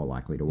it's more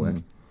likely to work.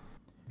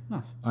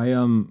 Nice.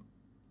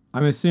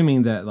 I'm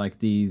assuming that like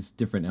these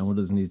different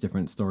elders and these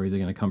different stories are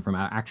going to come from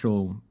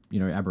actual,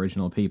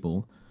 Aboriginal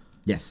people.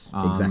 Yes,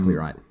 exactly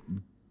right.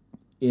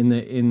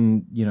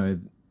 In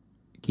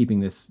keeping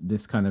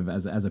this kind of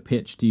as a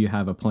pitch, do you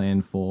have a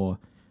plan for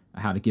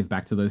how to give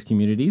back to those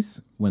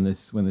communities when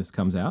this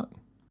comes out?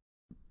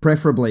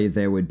 Preferably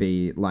there would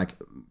be, like,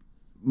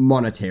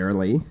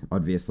 monetarily,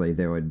 obviously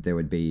there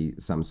would be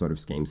some sort of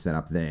scheme set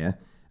up there.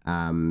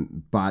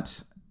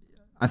 But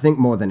I think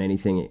more than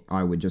anything,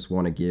 I would just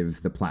want to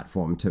give the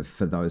platform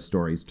for those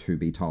stories to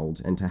be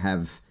told, and to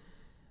have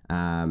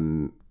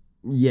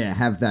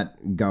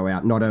that go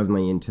out not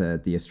only into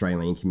the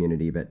Australian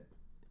community, but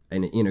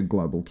in a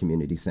global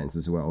community sense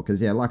as well.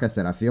 Because like I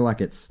said, I feel like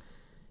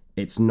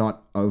it's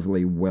not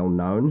overly well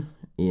known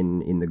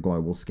in the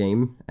global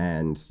scheme,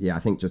 and I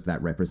think just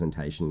that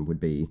representation would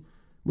be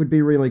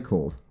really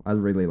cool. I'd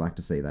really like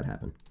to see that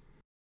happen.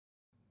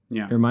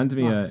 Yeah, it reminds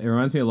me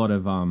a lot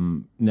of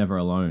Never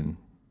Alone.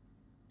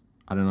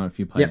 I don't know if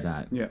you played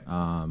that. Yeah.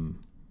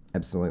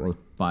 Absolutely.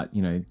 But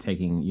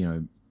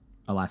taking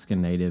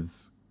Alaskan Native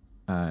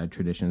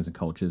traditions and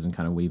cultures and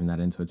kind of weaving that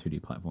into a 2D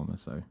platformer.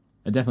 So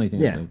I definitely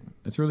think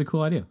it's a really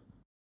cool idea.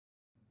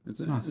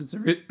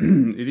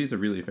 It is a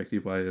really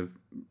effective way of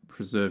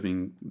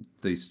preserving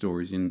these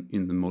stories in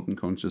the modern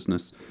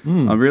consciousness.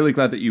 I'm really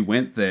glad that you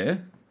went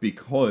there,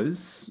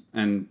 because,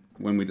 and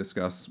when we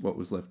discuss what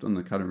was left on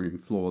the cutting room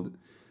floor,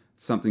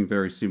 something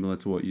very similar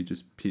to what you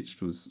just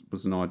pitched was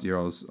an idea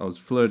I was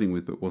flirting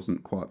with, but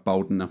wasn't quite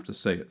bold enough to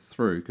see it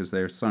through, because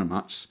there's so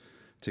much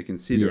to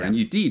consider. And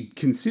you did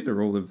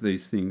consider all of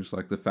these things,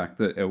 like the fact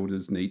that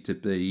elders need to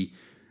be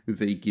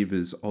the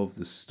givers of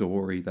the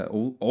story, that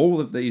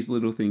all of these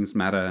little things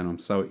matter, and I'm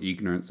so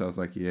ignorant. So I was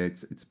like,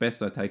 it's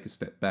best I take a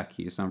step back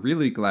here. So I'm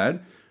really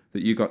glad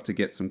that you got to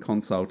get some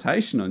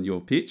consultation on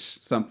your pitch,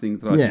 something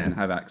that I didn't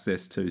have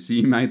access to. So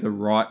you made the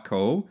right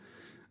call.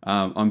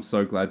 I'm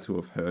so glad to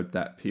have heard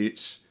that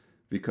pitch,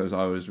 because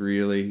I was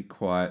really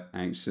quite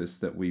anxious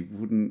that we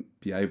wouldn't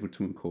be able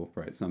to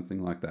incorporate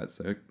something like that.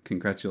 So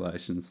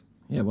congratulations.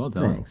 Yeah, well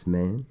done. Thanks,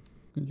 man.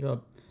 Good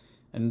job.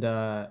 And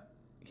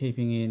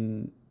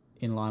keeping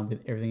in line with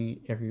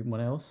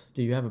everyone else,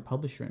 do you have a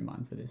publisher in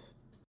mind for this?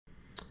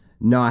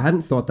 No, I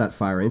hadn't thought that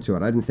far into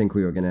it. I didn't think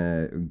we were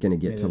gonna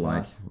get to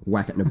like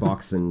whack it in a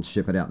box and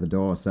ship it out the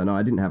door. So no,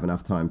 I didn't have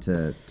enough time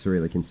to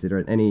really consider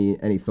it.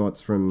 Any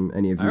thoughts from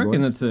any of you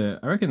boys?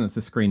 I reckon it's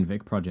a Screen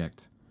Vic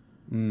project.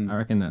 I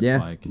reckon that's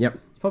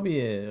It's probably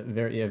a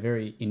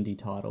very indie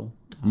title.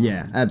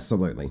 Yeah,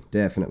 absolutely,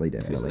 definitely.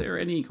 Is there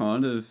any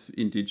kind of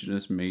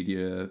Indigenous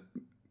media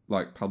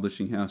like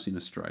publishing house in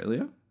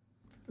Australia?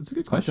 That's a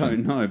good I question.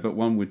 don't know, but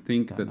one would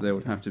think that there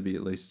would have to be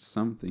at least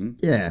something.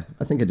 Yeah,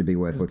 I think it'd be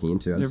worth looking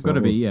into. There's got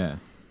to be,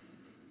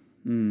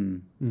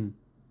 Absolutely. yeah.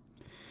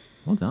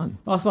 Well done.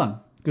 Nice one.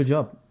 Good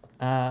job.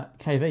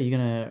 KV, you're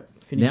gonna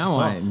finish Now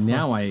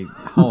I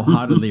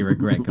wholeheartedly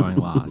regret going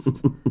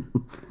last.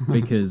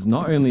 Because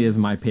not only is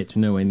my pitch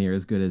nowhere near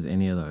as good as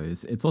any of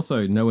those, it's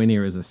also nowhere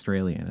near as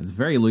Australian. It's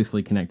very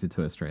loosely connected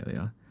to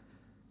Australia.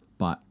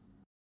 But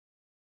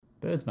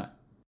Birds, mate.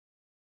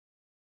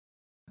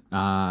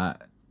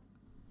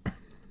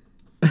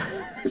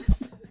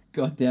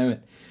 God damn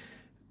it.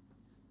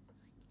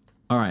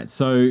 All right,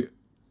 so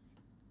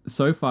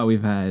far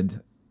we've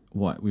had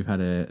what? We've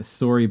had a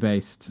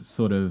story-based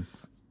sort of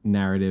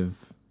narrative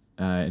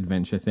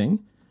adventure thing.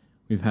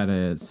 We've had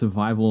a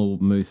survival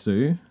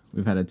Musu.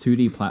 We've had a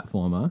 2D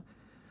platformer.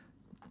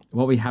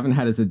 What we haven't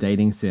had is a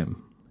dating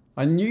sim.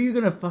 I knew you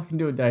were gonna fucking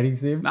do a dating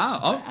sim. No,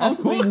 I'm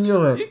absolutely hooked.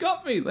 knew it. You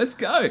got me. Let's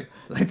go.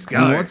 Let's go.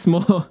 And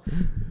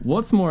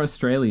what's more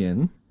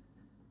Australian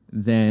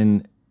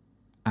than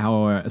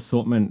our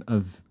assortment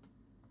of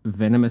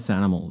venomous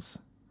animals?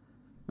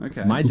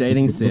 Okay. My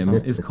dating sim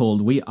is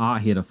called We Are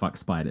Here to Fuck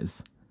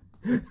Spiders.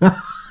 He's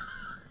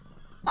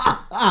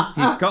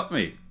got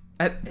me.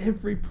 At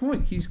every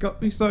point, he's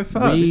got me so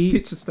far. We- This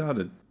pitch has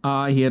started.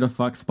 Are Here to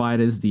Fuck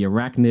Spiders, the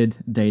arachnid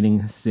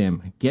dating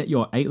sim. Get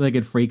your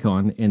eight-legged freak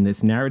on in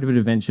this narrative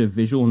adventure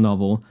visual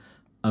novel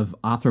of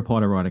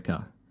arthropod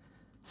erotica.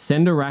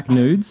 Send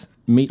arachnudes,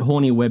 meet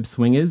horny web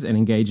swingers, and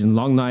engage in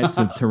long nights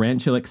of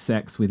tarantulic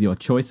sex with your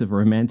choice of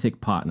romantic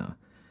partner.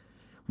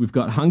 We've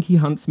got hunky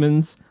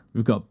huntsmans,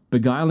 we've got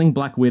beguiling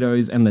black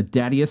widows, and the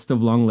daddiest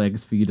of long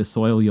legs for you to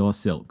soil your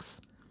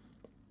silks.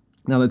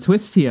 Now, the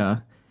twist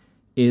here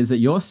is that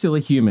you're still a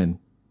human,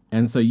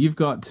 and so you've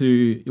got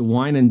to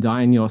wine and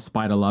dine your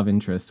spider love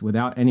interest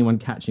without anyone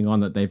catching on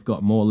that they've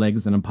got more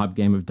legs than a pub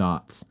game of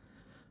darts.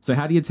 So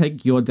how do you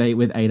take your date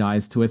with 8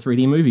 eyes to a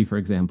 3D movie, for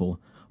example?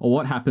 Or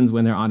what happens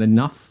when there aren't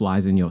enough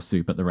flies in your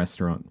soup at the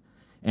restaurant?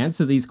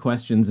 Answer these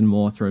questions and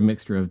more through a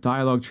mixture of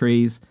dialogue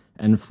trees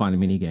and fun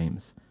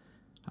mini-games.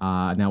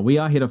 Now, We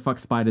Are Here to Fuck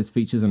Spiders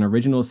features an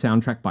original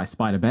soundtrack by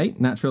Spiderbait,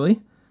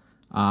 naturally,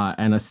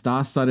 and a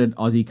star-studded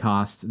Aussie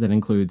cast that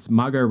includes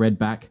Margot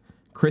Redback,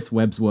 Chris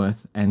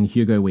Websworth, and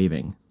Hugo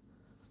Weaving.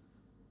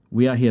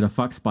 We Are Here to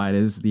Fuck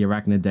Spiders, the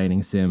arachnid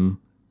dating sim.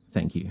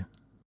 Thank you.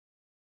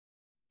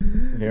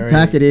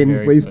 Pack it in.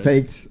 very We've good.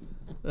 peaked.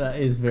 That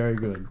is very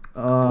good.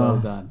 Well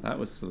done. That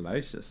was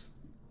salacious.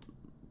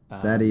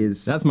 That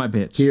is. That's my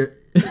pitch.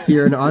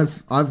 Kieran,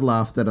 I've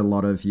laughed at a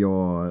lot of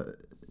your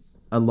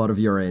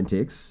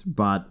antics,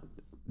 but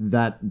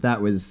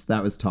that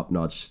was top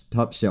notch,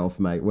 top shelf,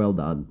 mate. Well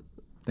done.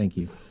 Thank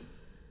you.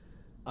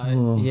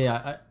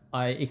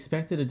 I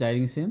expected a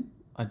dating sim.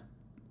 I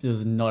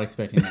was not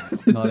expecting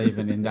that. Not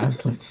even in the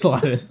absolute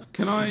slightest.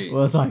 Can I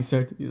Was I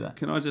expecting that?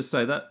 can I just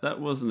say that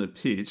wasn't a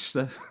pitch.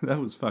 That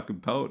was fucking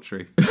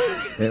poetry.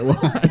 It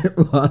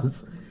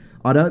was.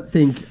 I don't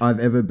think I've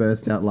ever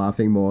burst out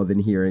laughing more than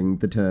hearing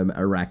the term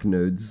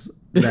arachnudes.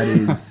 That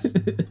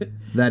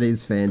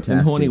is fantastic.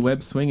 And horny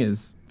web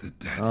swingers. The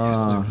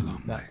daddiest of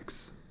long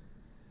legs.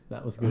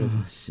 That was good.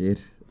 Oh,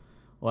 shit.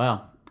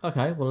 Wow.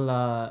 Okay.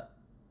 Well,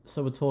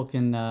 so we're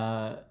talking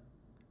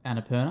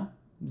Annapurna.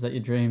 Is that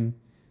your dream?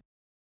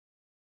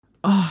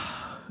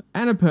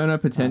 Annapurna,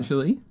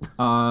 potentially.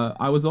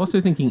 I was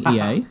also thinking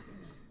EA.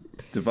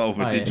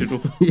 Devolver Oh, yeah. Digital.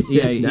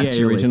 EA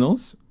Naturally.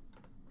 Originals.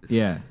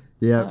 Yeah.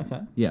 Yeah. Okay.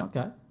 Yeah.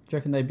 Okay. Do you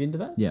reckon they'd be into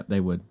that? Yeah, they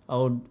would.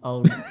 Old,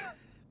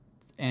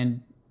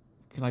 and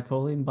can I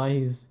call him by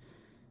his?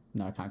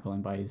 No, I can't call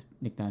him by his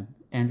nickname.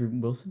 Andrew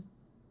Wilson,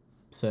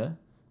 sir.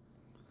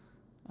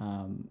 Yeah,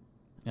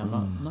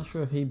 I'm not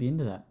sure if he'd be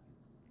into that.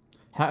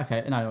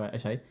 Okay, no, wait,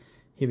 actually,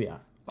 here we are.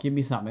 Give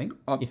me something.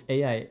 If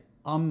EA,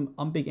 I'm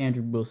big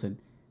Andrew Wilson.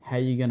 How are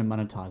you going to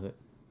monetize it?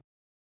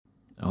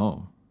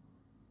 Oh.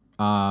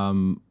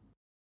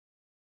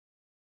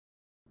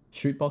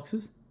 Shoot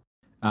boxes?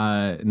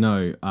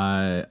 No.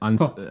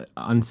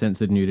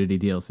 Uncensored nudity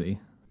DLC.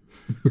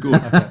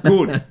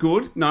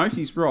 Good. No,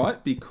 he's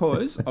right,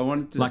 because I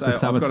wanted to Like say the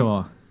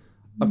Saboteur.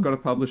 I've got a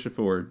publisher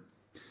for him.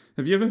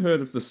 Have you ever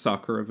heard of the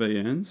Sakura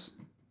VNs?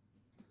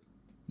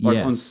 Like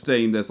on Yes.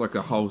 Steam, there's like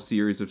a whole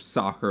series of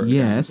Sakura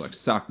Yes. games, like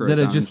Sakura That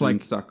are Dungeon, just like-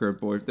 Sakura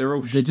Boy. They're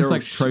They're just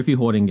like trophy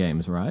hoarding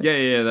games, right?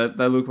 Yeah.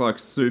 They look like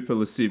super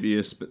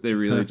lascivious, but they're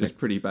really just Perfect.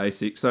 pretty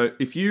basic. So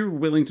if you're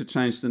willing to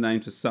change the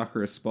name to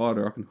Sakura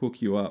Spider, I can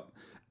hook you up.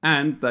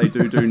 And they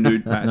do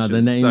nude patches, No,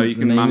 the name. so you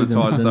can the name is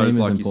monetize the those,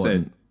 name is like you said.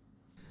 important.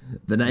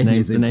 The name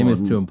is The name is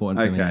important. too important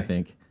to me. I Okay.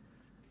 think.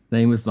 The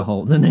name was the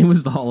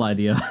whole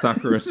idea.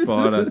 Sakura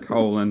Spider,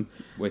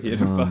 we're here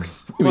to fuck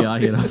spiders. We are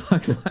here to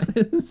fuck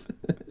spiders.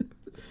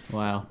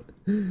 Wow.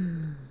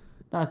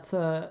 That's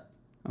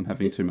I'm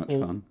having too much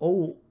fun.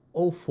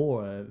 All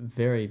four are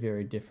very,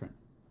 very different.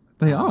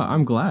 They are.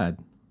 I'm glad.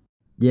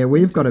 Yeah,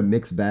 we've got a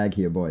mixed bag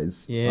here,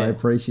 boys. Yeah. I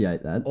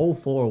appreciate that. All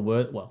four are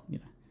worth. Well, you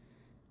know,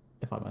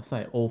 if I must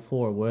say, all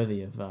four are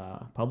worthy of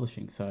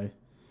publishing. So,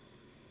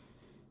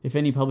 if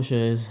any publisher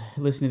is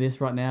listening to this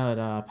right now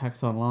at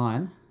PAX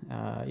Online,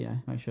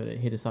 make sure to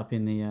hit us up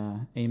in the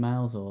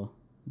emails or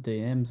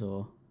DMs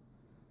or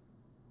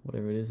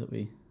whatever it is that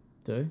we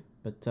do.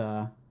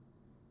 But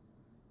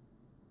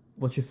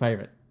what's your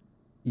favourite?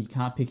 You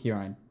can't pick your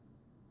own,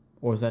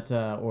 or is that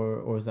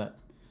or is that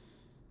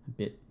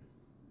a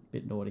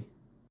bit naughty?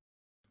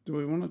 Do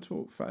we want to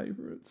talk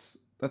favourites?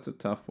 That's a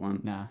tough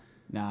one. Nah.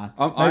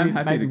 I'm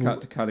happy to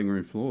cut to cutting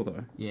room floor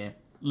though. Yeah,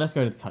 let's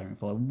go to the cutting room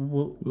floor.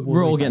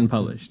 We're all getting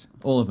published,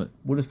 all of it.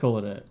 We'll just call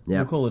it a. Yeah.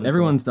 We'll call it.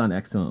 Everyone's done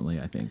excellently,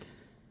 I think.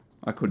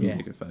 I couldn't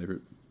pick a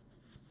favourite.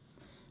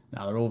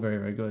 No, they're all very,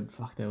 very good.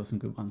 Fuck, there were some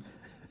good ones.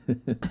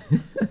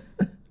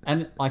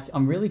 And like,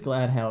 I'm really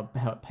glad how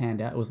it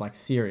panned out. It was like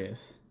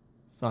serious,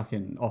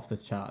 fucking off the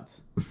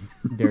charts,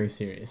 very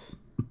serious.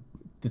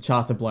 The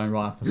charts are blown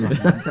right off the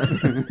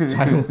fucking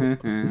table.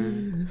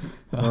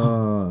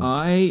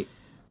 I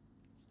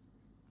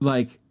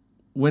like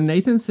when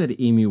Nathan said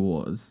Emu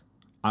Wars,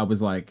 I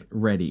was like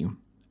ready.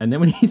 And then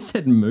when he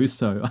said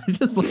Muso, I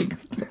just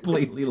like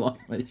completely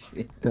lost my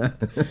shit.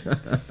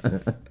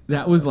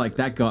 That was like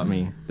that got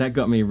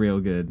me real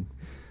good.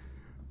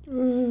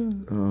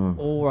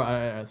 All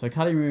right, so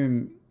cutting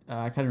room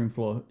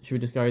floor. Should we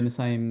just go in the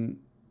same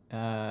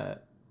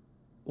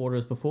order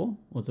as before,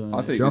 or do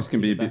I think this can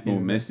be a bit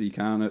more messy,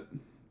 can't it?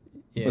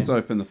 Yeah. Let's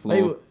open the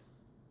floor.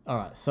 All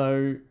right,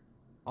 so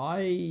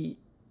I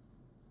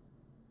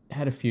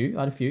had a few.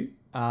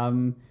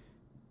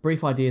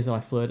 Brief ideas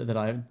that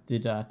I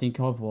did think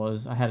of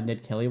was I had a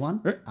Ned Kelly one.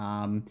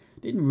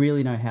 Didn't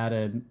really know how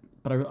to,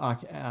 but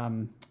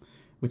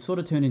which sort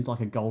of turned into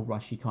like a gold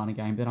rushy kind of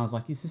game. Then I was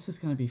like, is this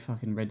just going to be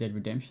fucking Red Dead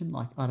Redemption?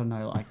 Like, I don't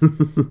know, like,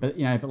 but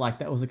like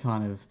that was the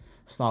kind of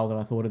style that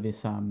I thought of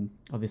this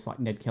like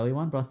Ned Kelly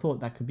one. But I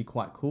thought that could be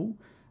quite cool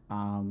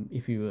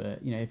if you were,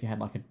 if you had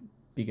like a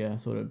bigger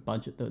sort of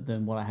budget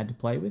than what I had to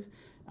play with.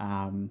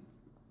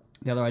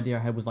 The other idea I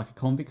had was like a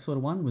convict sort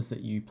of one, was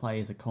that you play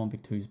as a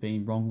convict who's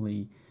been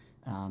wrongly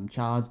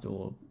charged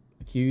or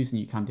accused,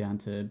 and you come down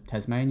to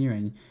Tasmania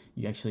and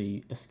you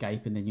actually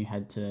escape, and then you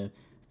had to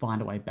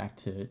find a way back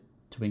to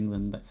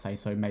England, let's say.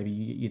 So maybe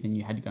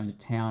you had to go into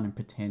town and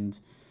pretend,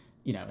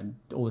 and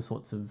all this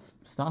sorts of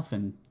stuff.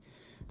 And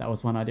that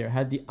was one idea I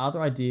had. The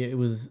other idea,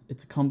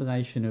 it's a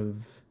combination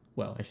of,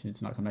 well, actually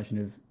it's not a combination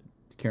of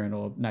Kieran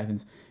or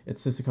Nathan's.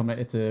 It's just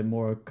it's a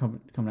more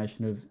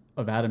combination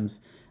of Adam's.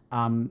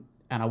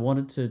 And I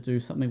wanted to do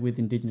something with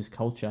Indigenous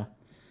culture,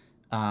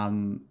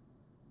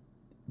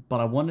 but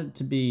I wanted it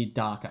to be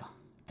darker.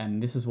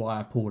 And this is why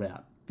I pulled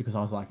out, because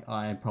I was like,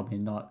 I am probably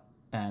not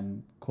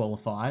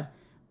qualified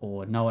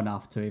or know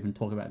enough to even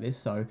talk about this.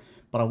 So,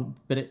 but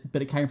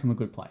it came from a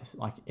good place.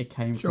 Like, it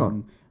came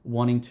from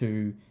wanting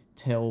to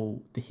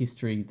tell the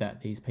history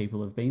that these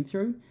people have been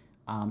through,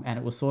 and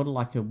it was sort of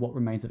like a What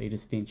Remains of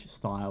Edith Finch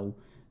style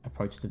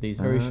approach to these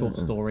very short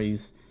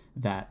stories.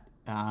 That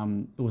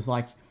it was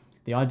like,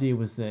 the idea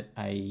was that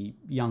a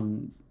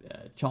young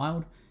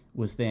child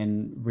was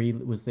then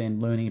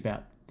learning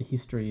about the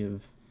history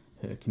of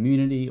her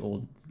community,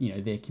 or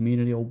their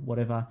community or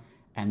whatever,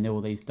 and there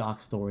were these dark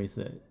stories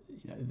that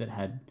that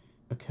had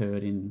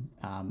occurred in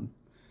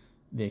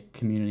their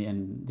community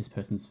and this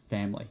person's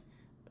family.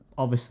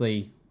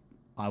 Obviously,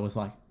 I was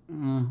like,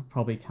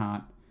 probably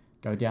can't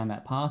go down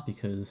that path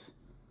because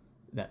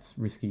that's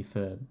risky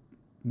for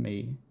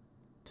me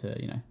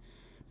to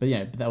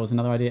But that was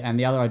another idea. And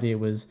the other idea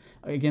was,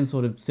 again,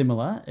 sort of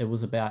similar. It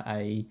was about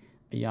a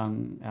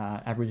young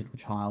Aboriginal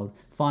child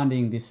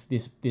finding this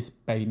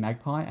baby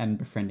magpie and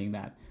befriending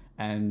that.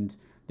 And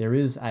there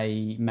is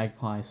a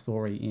magpie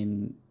story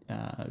in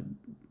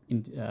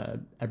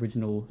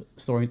Aboriginal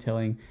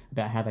storytelling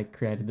about how they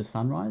created the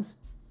sunrise,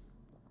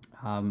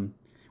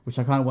 which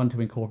I kind of wanted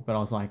to incorporate, but I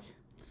was like,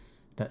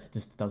 that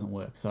just doesn't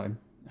work. So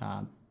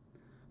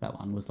that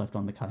one was left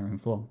on the cutting room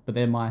floor. But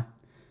they're my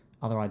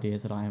other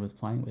ideas that I was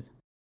playing with.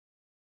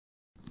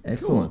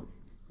 Excellent. Cool.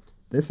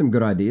 There's some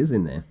good ideas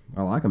in there.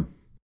 I like them.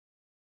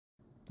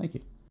 Thank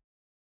you.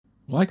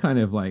 Well, I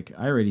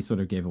already sort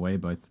of gave away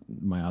both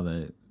my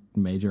other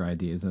major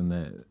ideas and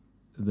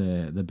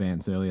the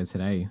bands earlier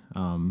today.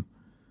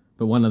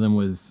 But one of them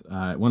was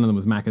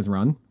Macca's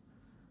Run,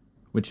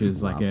 which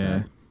is like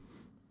a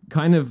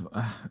kind of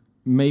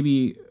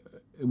maybe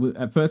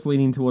at first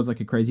leaning towards like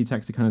a Crazy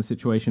Taxi kind of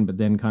situation, but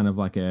then kind of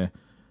like I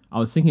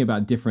wasn't thinking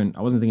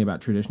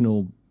about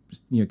traditional,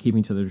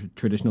 keeping to the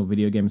traditional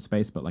video game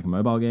space, but like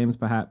mobile games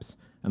perhaps,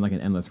 and like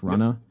an endless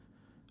runner.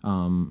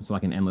 So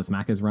like an endless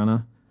Macca's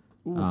runner,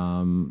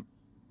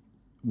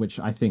 which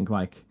I think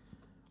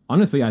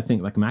honestly, I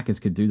think Macca's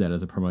could do that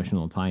as a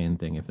promotional tie-in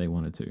thing if they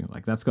wanted to.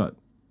 Like, that's got,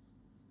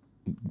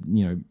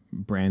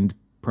 brand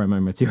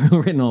promo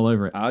material written all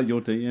over it. Are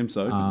your DMs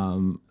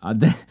open?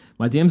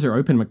 My DMs are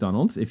open,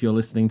 McDonald's. If you're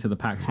listening to the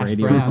PAX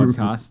Radio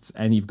podcasts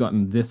and you've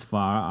gotten this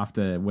far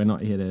after we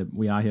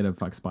are here to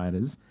fuck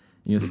spiders,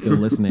 and you're still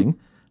listening,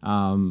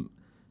 talk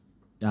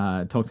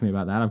to me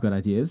about that. I've got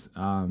ideas.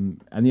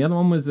 And the other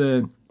one was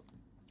a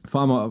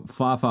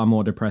far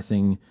more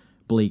depressing,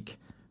 bleak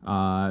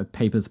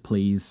Papers,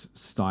 Please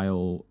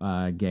style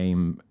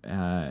game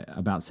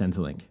about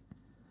Centrelink.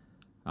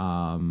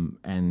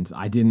 And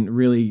I didn't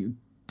really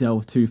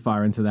delve too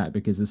far into that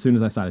because as soon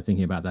as I started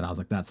thinking about that, I was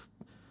like, that's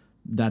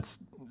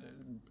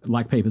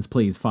like Papers,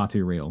 Please, far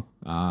too real,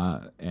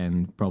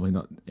 and probably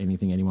not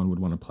anything anyone would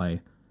want to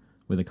play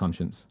with a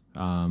conscience.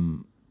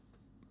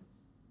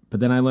 But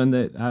then I learned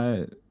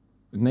that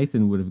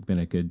Nathan would have been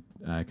a good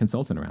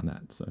consultant around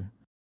that. So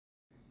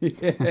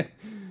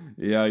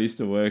yeah, I used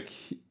to work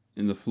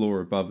in the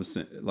floor above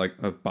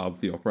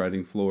above the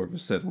operating floor of a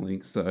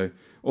Centrelink. So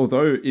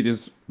although it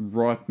is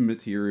ripe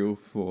material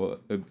for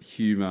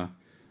humour,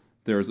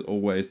 there is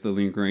always the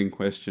lingering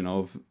question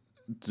of,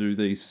 do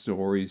these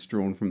stories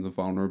drawn from the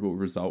vulnerable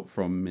result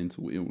from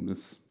mental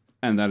illness?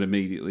 And that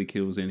immediately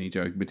kills any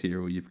joke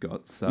material you've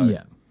got. So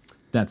yeah,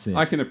 that's it.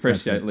 I can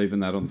appreciate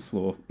leaving that on the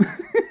floor.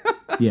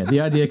 Yeah,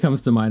 the idea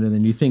comes to mind and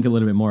then you think a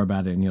little bit more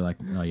about it and you're like,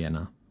 oh yeah,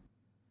 no.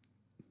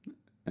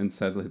 And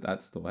sadly,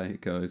 that's the way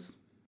it goes.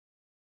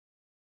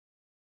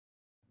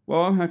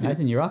 Well, I'm happy.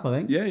 Nathan, you're up, I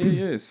think.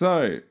 Yeah.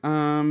 So,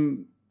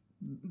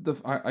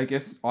 I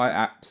guess I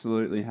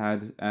absolutely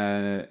had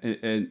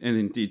an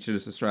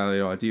Indigenous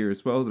Australia idea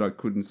as well that I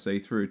couldn't see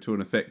through to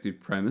an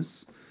effective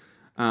premise,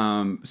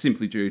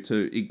 simply due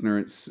to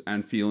ignorance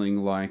and feeling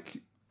like,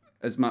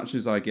 as much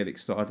as I get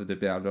excited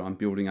about it, I'm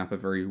building up a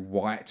very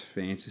white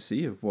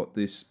fantasy of what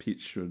this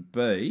pitch should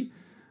be,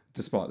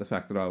 despite the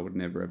fact that I would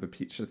never ever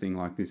pitch a thing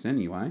like this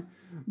anyway.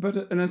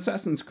 But an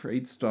Assassin's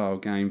Creed style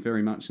game,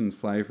 very much in the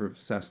flavour of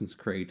Assassin's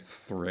Creed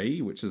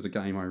 3, which is a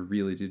game I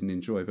really didn't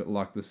enjoy, but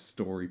like the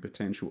story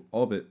potential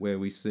of it, where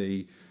we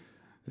see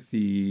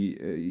the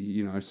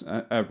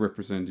a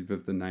representative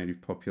of the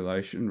native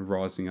population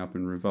rising up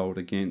in revolt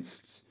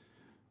against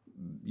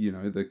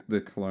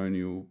the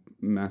colonial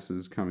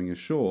masses coming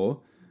ashore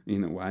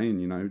in a way, and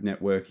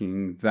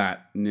networking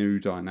that new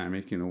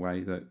dynamic in a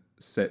way that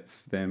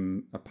sets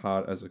them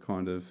apart as a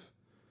kind of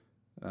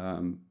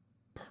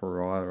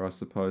pariah, I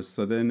suppose.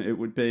 So then it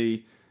would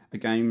be a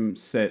game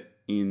set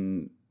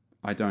in,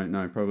 I don't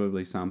know,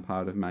 probably some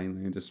part of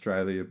mainland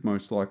Australia,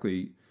 most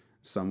likely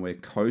somewhere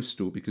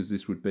coastal, because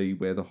this would be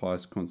where the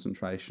highest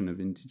concentration of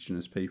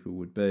Indigenous people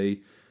would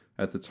be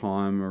at the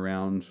time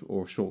around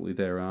or shortly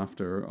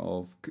thereafter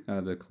of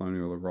the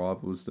colonial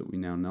arrivals that we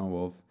now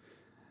know of.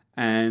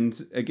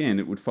 And again,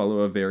 it would follow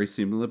a very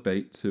similar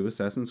beat to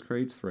Assassin's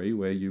Creed 3,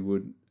 where you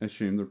would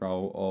assume the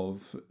role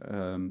of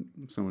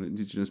someone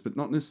Indigenous, but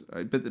not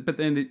necessarily. But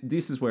then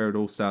this is where it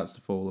all starts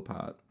to fall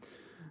apart.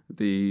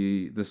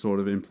 The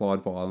sort of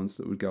implied violence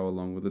that would go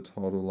along with a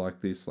title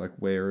like this, like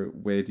where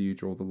do you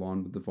draw the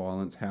line with the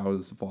violence? How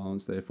is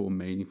violence therefore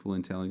meaningful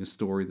in telling a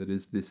story that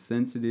is this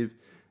sensitive?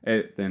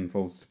 It then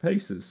falls to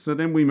pieces. So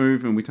then we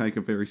move and we take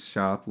a very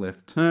sharp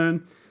left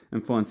turn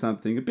and find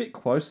something a bit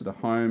closer to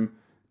home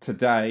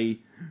today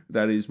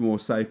that is more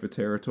safer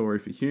territory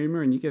for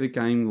humour, and you get a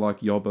game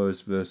like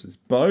Yobbos versus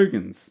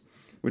Bogans,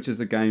 which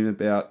is a game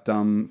about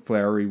dumb,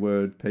 flowery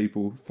word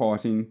people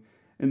fighting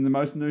in the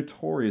most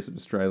notorious of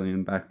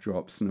Australian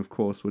backdrops. And of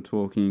course, we're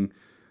talking,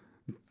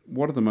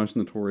 what are the most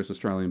notorious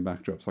Australian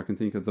backdrops? I can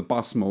think of the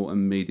bus mall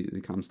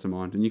immediately comes to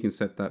mind, and you can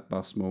set that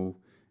bus mall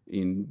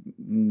in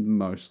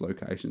most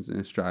locations in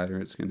Australia.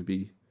 It's going to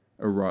be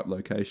a right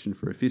location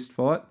for a fist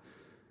fight.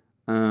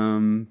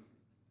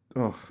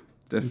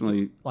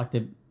 Definitely like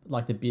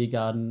the beer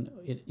garden,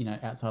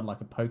 outside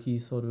like a pokey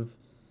sort of,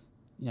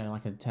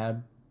 like a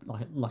tab,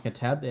 like a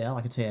tab, yeah,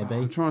 like a TAB.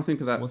 I'm trying to think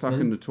of that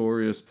fucking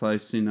notorious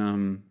place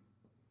in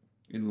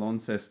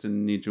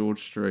Launceston near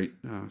George Street.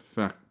 Oh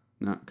fuck,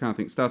 no, can't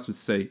think. Starts with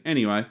C.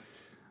 Anyway,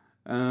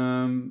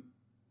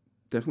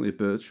 definitely a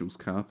Birchall's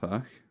car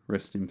park.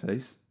 Rest in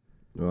peace.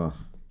 Oh.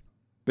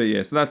 But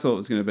yeah, so that's all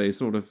it's going to be.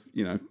 Sort of,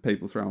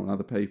 people throwing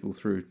other people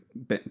through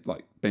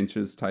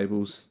benches,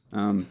 tables.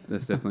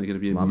 There's definitely going to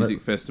be a music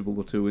festival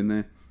or two in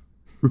there.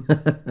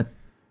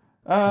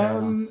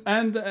 Nice.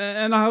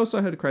 And I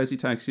also had a Crazy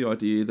Taxi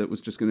idea that was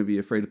just going to be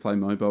a free-to-play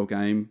mobile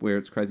game where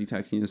it's Crazy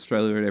Taxi in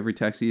Australia and every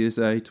taxi is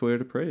a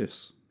Toyota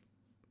Prius.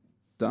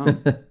 Done.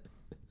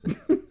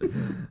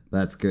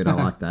 That's good. I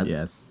like that.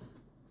 Yes.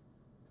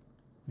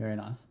 Very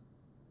nice.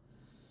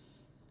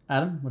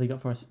 Adam, what do you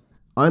got for us?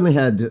 I only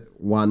had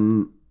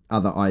one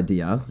other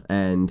idea,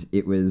 and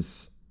it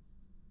was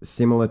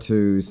similar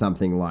to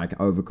something like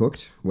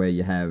Overcooked, where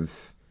you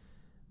have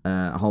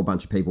a whole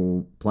bunch of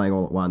people playing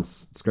all at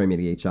once, screaming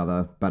at each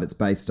other, but it's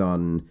based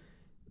on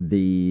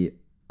the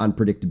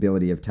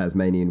unpredictability of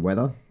Tasmanian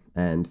weather,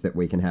 and that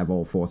we can have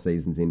all 4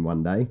 seasons in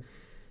one day.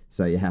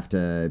 So you have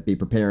to be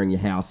preparing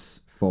your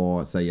house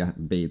so you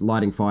be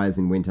lighting fires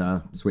in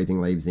winter,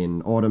 sweeping leaves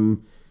in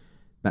autumn,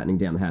 battening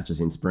down the hatches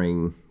in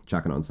spring,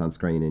 chucking on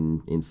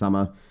sunscreen in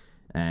summer,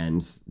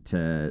 and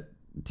to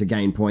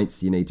gain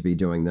points, you need to be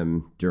doing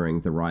them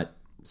during the right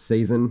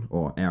season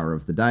or hour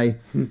of the day,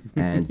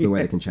 and the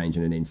weather can change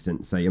in an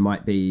instant. So you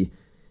might be,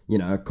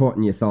 caught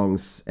in your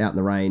thongs out in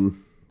the rain,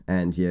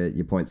 and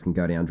your points can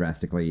go down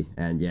drastically.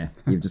 And yeah,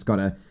 you've just got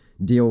to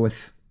deal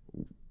with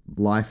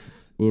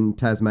life in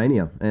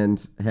Tasmania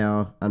and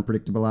how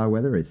unpredictable our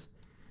weather is.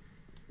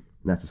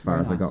 That's as far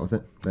Very as I got nice.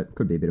 with it, but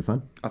could be a bit of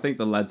fun. I think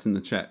the lads in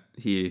the chat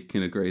here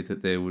can agree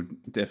that there would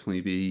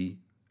definitely be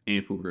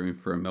ample room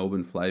for a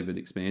Melbourne flavoured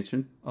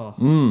expansion. Oh,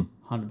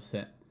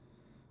 100%.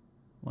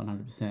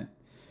 100%.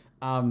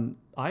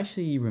 I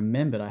actually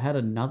remembered I had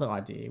another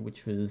idea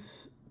which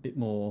was a bit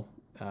more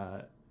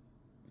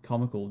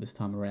comical this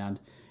time around.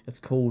 It's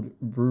called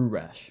Roo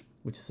Rash,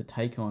 which is a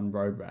take on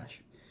Road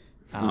Rash.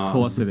 Of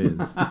course it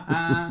is.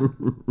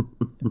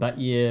 But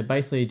yeah,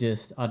 basically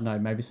just, I don't know,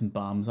 maybe some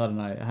bums. I don't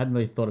know. I hadn't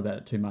really thought about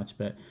it too much,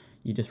 but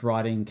you're just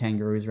riding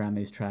kangaroos around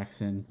these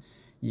tracks and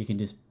you can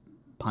just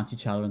punch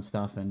each other and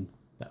stuff. And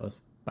that was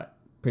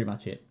pretty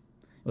much it.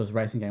 It was a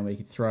racing game where you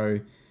could throw,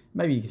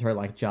 maybe you could throw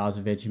like jars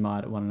of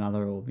Vegemite at one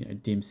another or,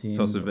 dim sims.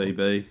 Toss a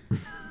VB.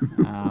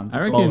 I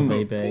reckon-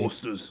 VB.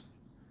 Forsters.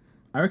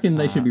 I reckon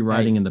they should be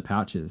riding in the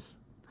pouches.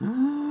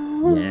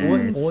 Or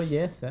Yes.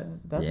 yes,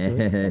 that's Yes.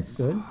 good. That's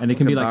good. And it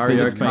can be like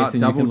Mario physics based Kart and you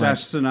double can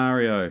dash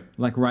scenario.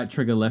 like right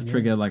trigger, left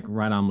trigger, like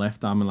right arm,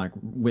 left arm, and like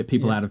whip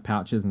people Yeah. out of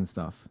pouches and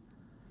stuff.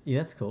 Yeah,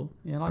 that's cool.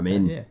 Yeah, I like I'm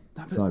in. that.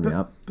 Yeah. Sign me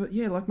up. But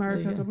yeah, like Mario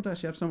There you Kart go. double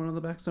dash, you have someone on the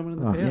back, someone in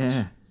the Oh, pouch.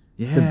 Yeah.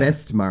 Yeah. The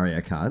best Mario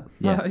Kart.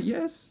 Yes.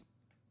 Yes.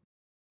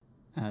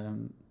 But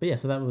yeah,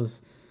 so that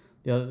was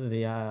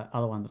the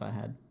other one that I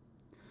had.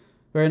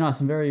 Very nice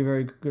and very,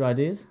 very good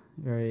ideas.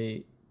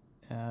 Very,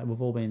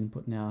 we've all been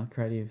putting our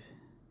creative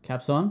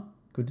caps on.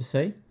 Good to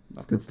see.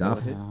 It's good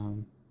stuff.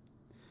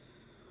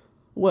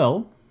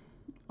 Well,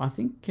 I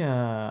think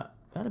that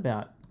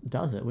about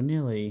does it. We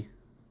nearly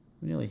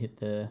hit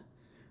the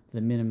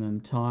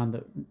minimum time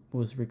that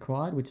was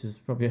required, which is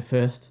probably a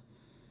first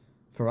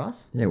for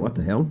us. Yeah, what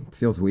the hell?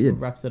 Feels weird.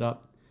 Wrapped it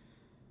up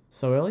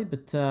so early,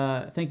 but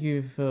thank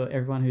you for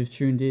everyone who's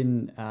tuned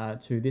in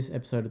to this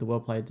episode of the Well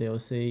Played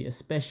DLC,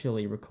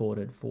 especially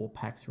recorded for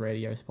PAX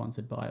Radio,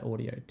 sponsored by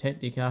Audio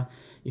Technica.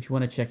 If you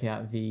want to check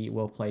out the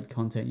Well Played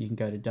content, you can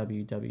go to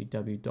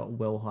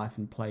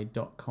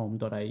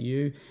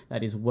www.well-played.com.au.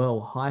 That is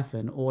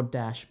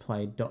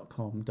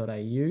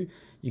well-or-played.com.au.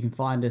 You can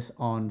find us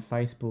on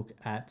Facebook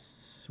at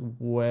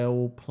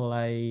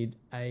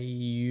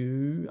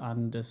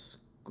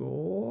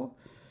wellplayedau_.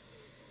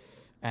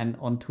 And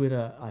on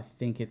Twitter, I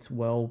think it's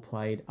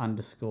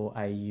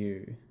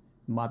wellplayed_au.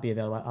 Might be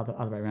the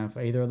other way around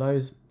for either of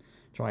those.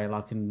 Try your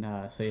luck and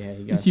see how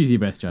you go. Just use your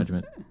best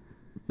judgment.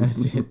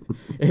 That's it.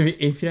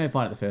 If you don't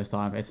find it the first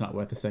time, it's not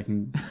worth a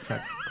second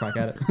crack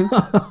at it.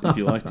 If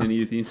you liked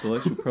any of the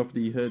intellectual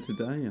property you heard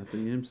today, our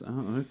DMs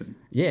are open.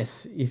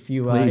 Yes, if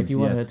you Please,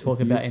 want yes. to talk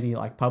If you- about any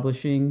like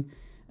publishing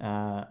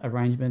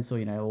arrangements or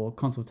or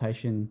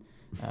consultation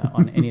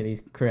on any of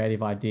these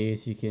creative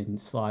ideas, you can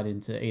slide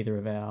into either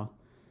of our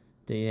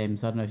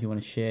DMs. I don't know if you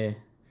want to share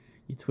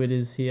your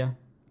Twitters here.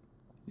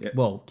 Yep.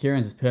 Well,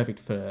 Kieran's is perfect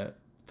for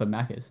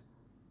Maccas.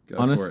 Go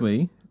for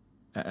it.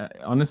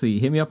 honestly,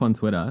 hit me up on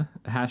Twitter,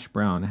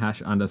 #Brown,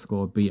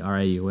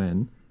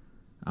 #_BRAUN.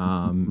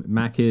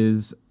 Mac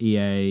is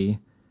EA,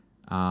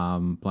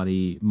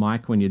 bloody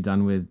Mike, when you're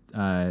done with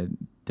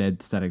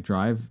Dead Static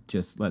Drive,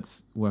 just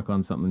let's work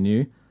on something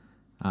new.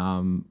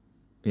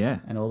 Yeah.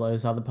 And all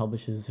those other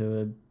publishers who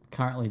are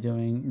currently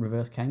doing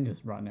reverse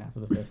kangas right now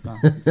for the first time.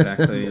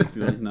 Exactly. If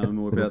you want to know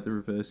more about the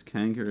reverse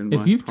kanga and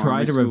If my you've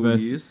primary tried to school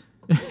reverse- years,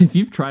 If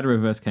you've tried a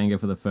reverse Kanga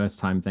for the first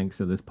time thanks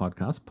to this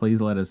podcast,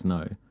 please let us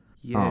know.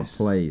 yes.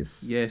 Oh,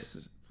 please.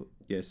 Yes.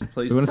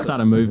 Please. We want to start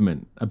a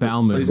movement, a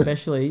bowel movement.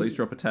 Especially, Please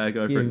drop a tag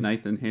over give- at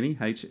Nathan Henny,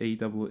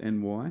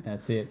 HENNY.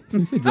 that's it.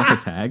 Can you say drop a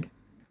tag?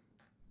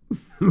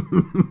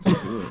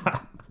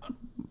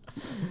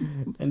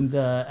 And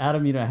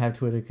Adam, you don't have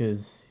Twitter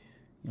because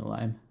you're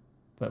lame,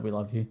 but we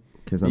love you.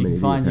 Because You I'm an can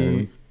idiot, find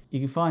apparently. you. You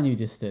can find you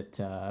just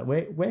at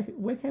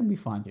where can we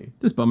find you?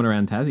 Just bumming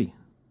around Tassie.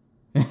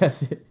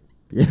 That's it.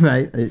 Yeah,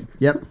 mate.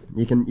 Yep.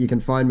 You can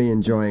find me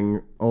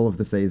enjoying all of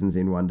the seasons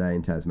in one day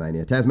in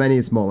Tasmania. Tasmania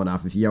is small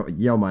enough. If you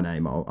yell my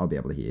name, I'll be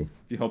able to hear. If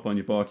you hop on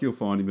your bike, you'll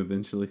find him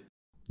eventually.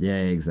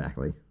 Yeah,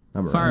 exactly.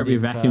 I'm Fire around. up your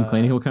if, vacuum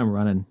cleaner, he'll come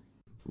running.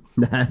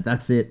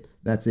 That's it.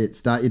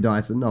 Start your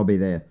Dyson. I'll be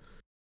there.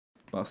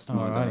 Bust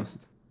my Alrighty.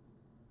 dust.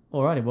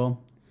 Alrighty,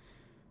 well,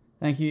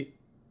 thank you.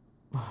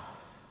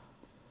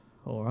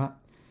 All right.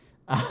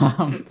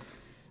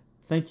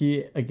 Thank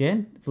you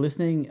again for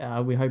listening.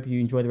 We hope you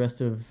enjoy the rest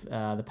of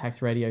the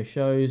PAX Radio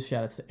shows.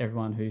 Shout outs to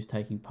everyone who's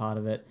taking part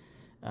of it.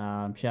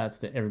 Shout outs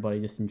to everybody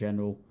just in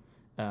general.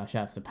 Shout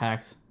outs to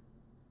PAX.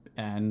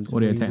 And Audio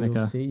we will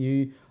Technica. see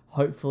you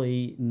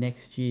hopefully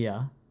next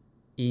year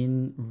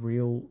in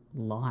real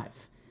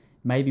life.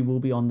 Maybe we'll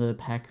be on the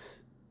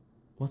PAX.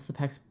 What's the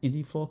PAX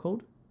indie floor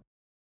called?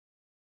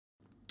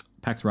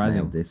 PAX Nailed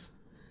Rising. this.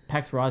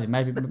 PAX Rising.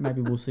 Maybe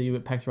we'll see you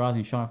at PAX Rising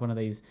and show off one of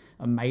these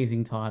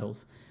amazing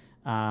titles.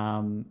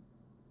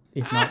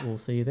 If not, we'll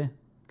see you there.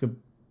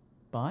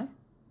 Goodbye. See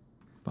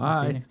you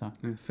Bye. next time.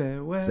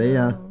 Farewell. See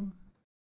ya.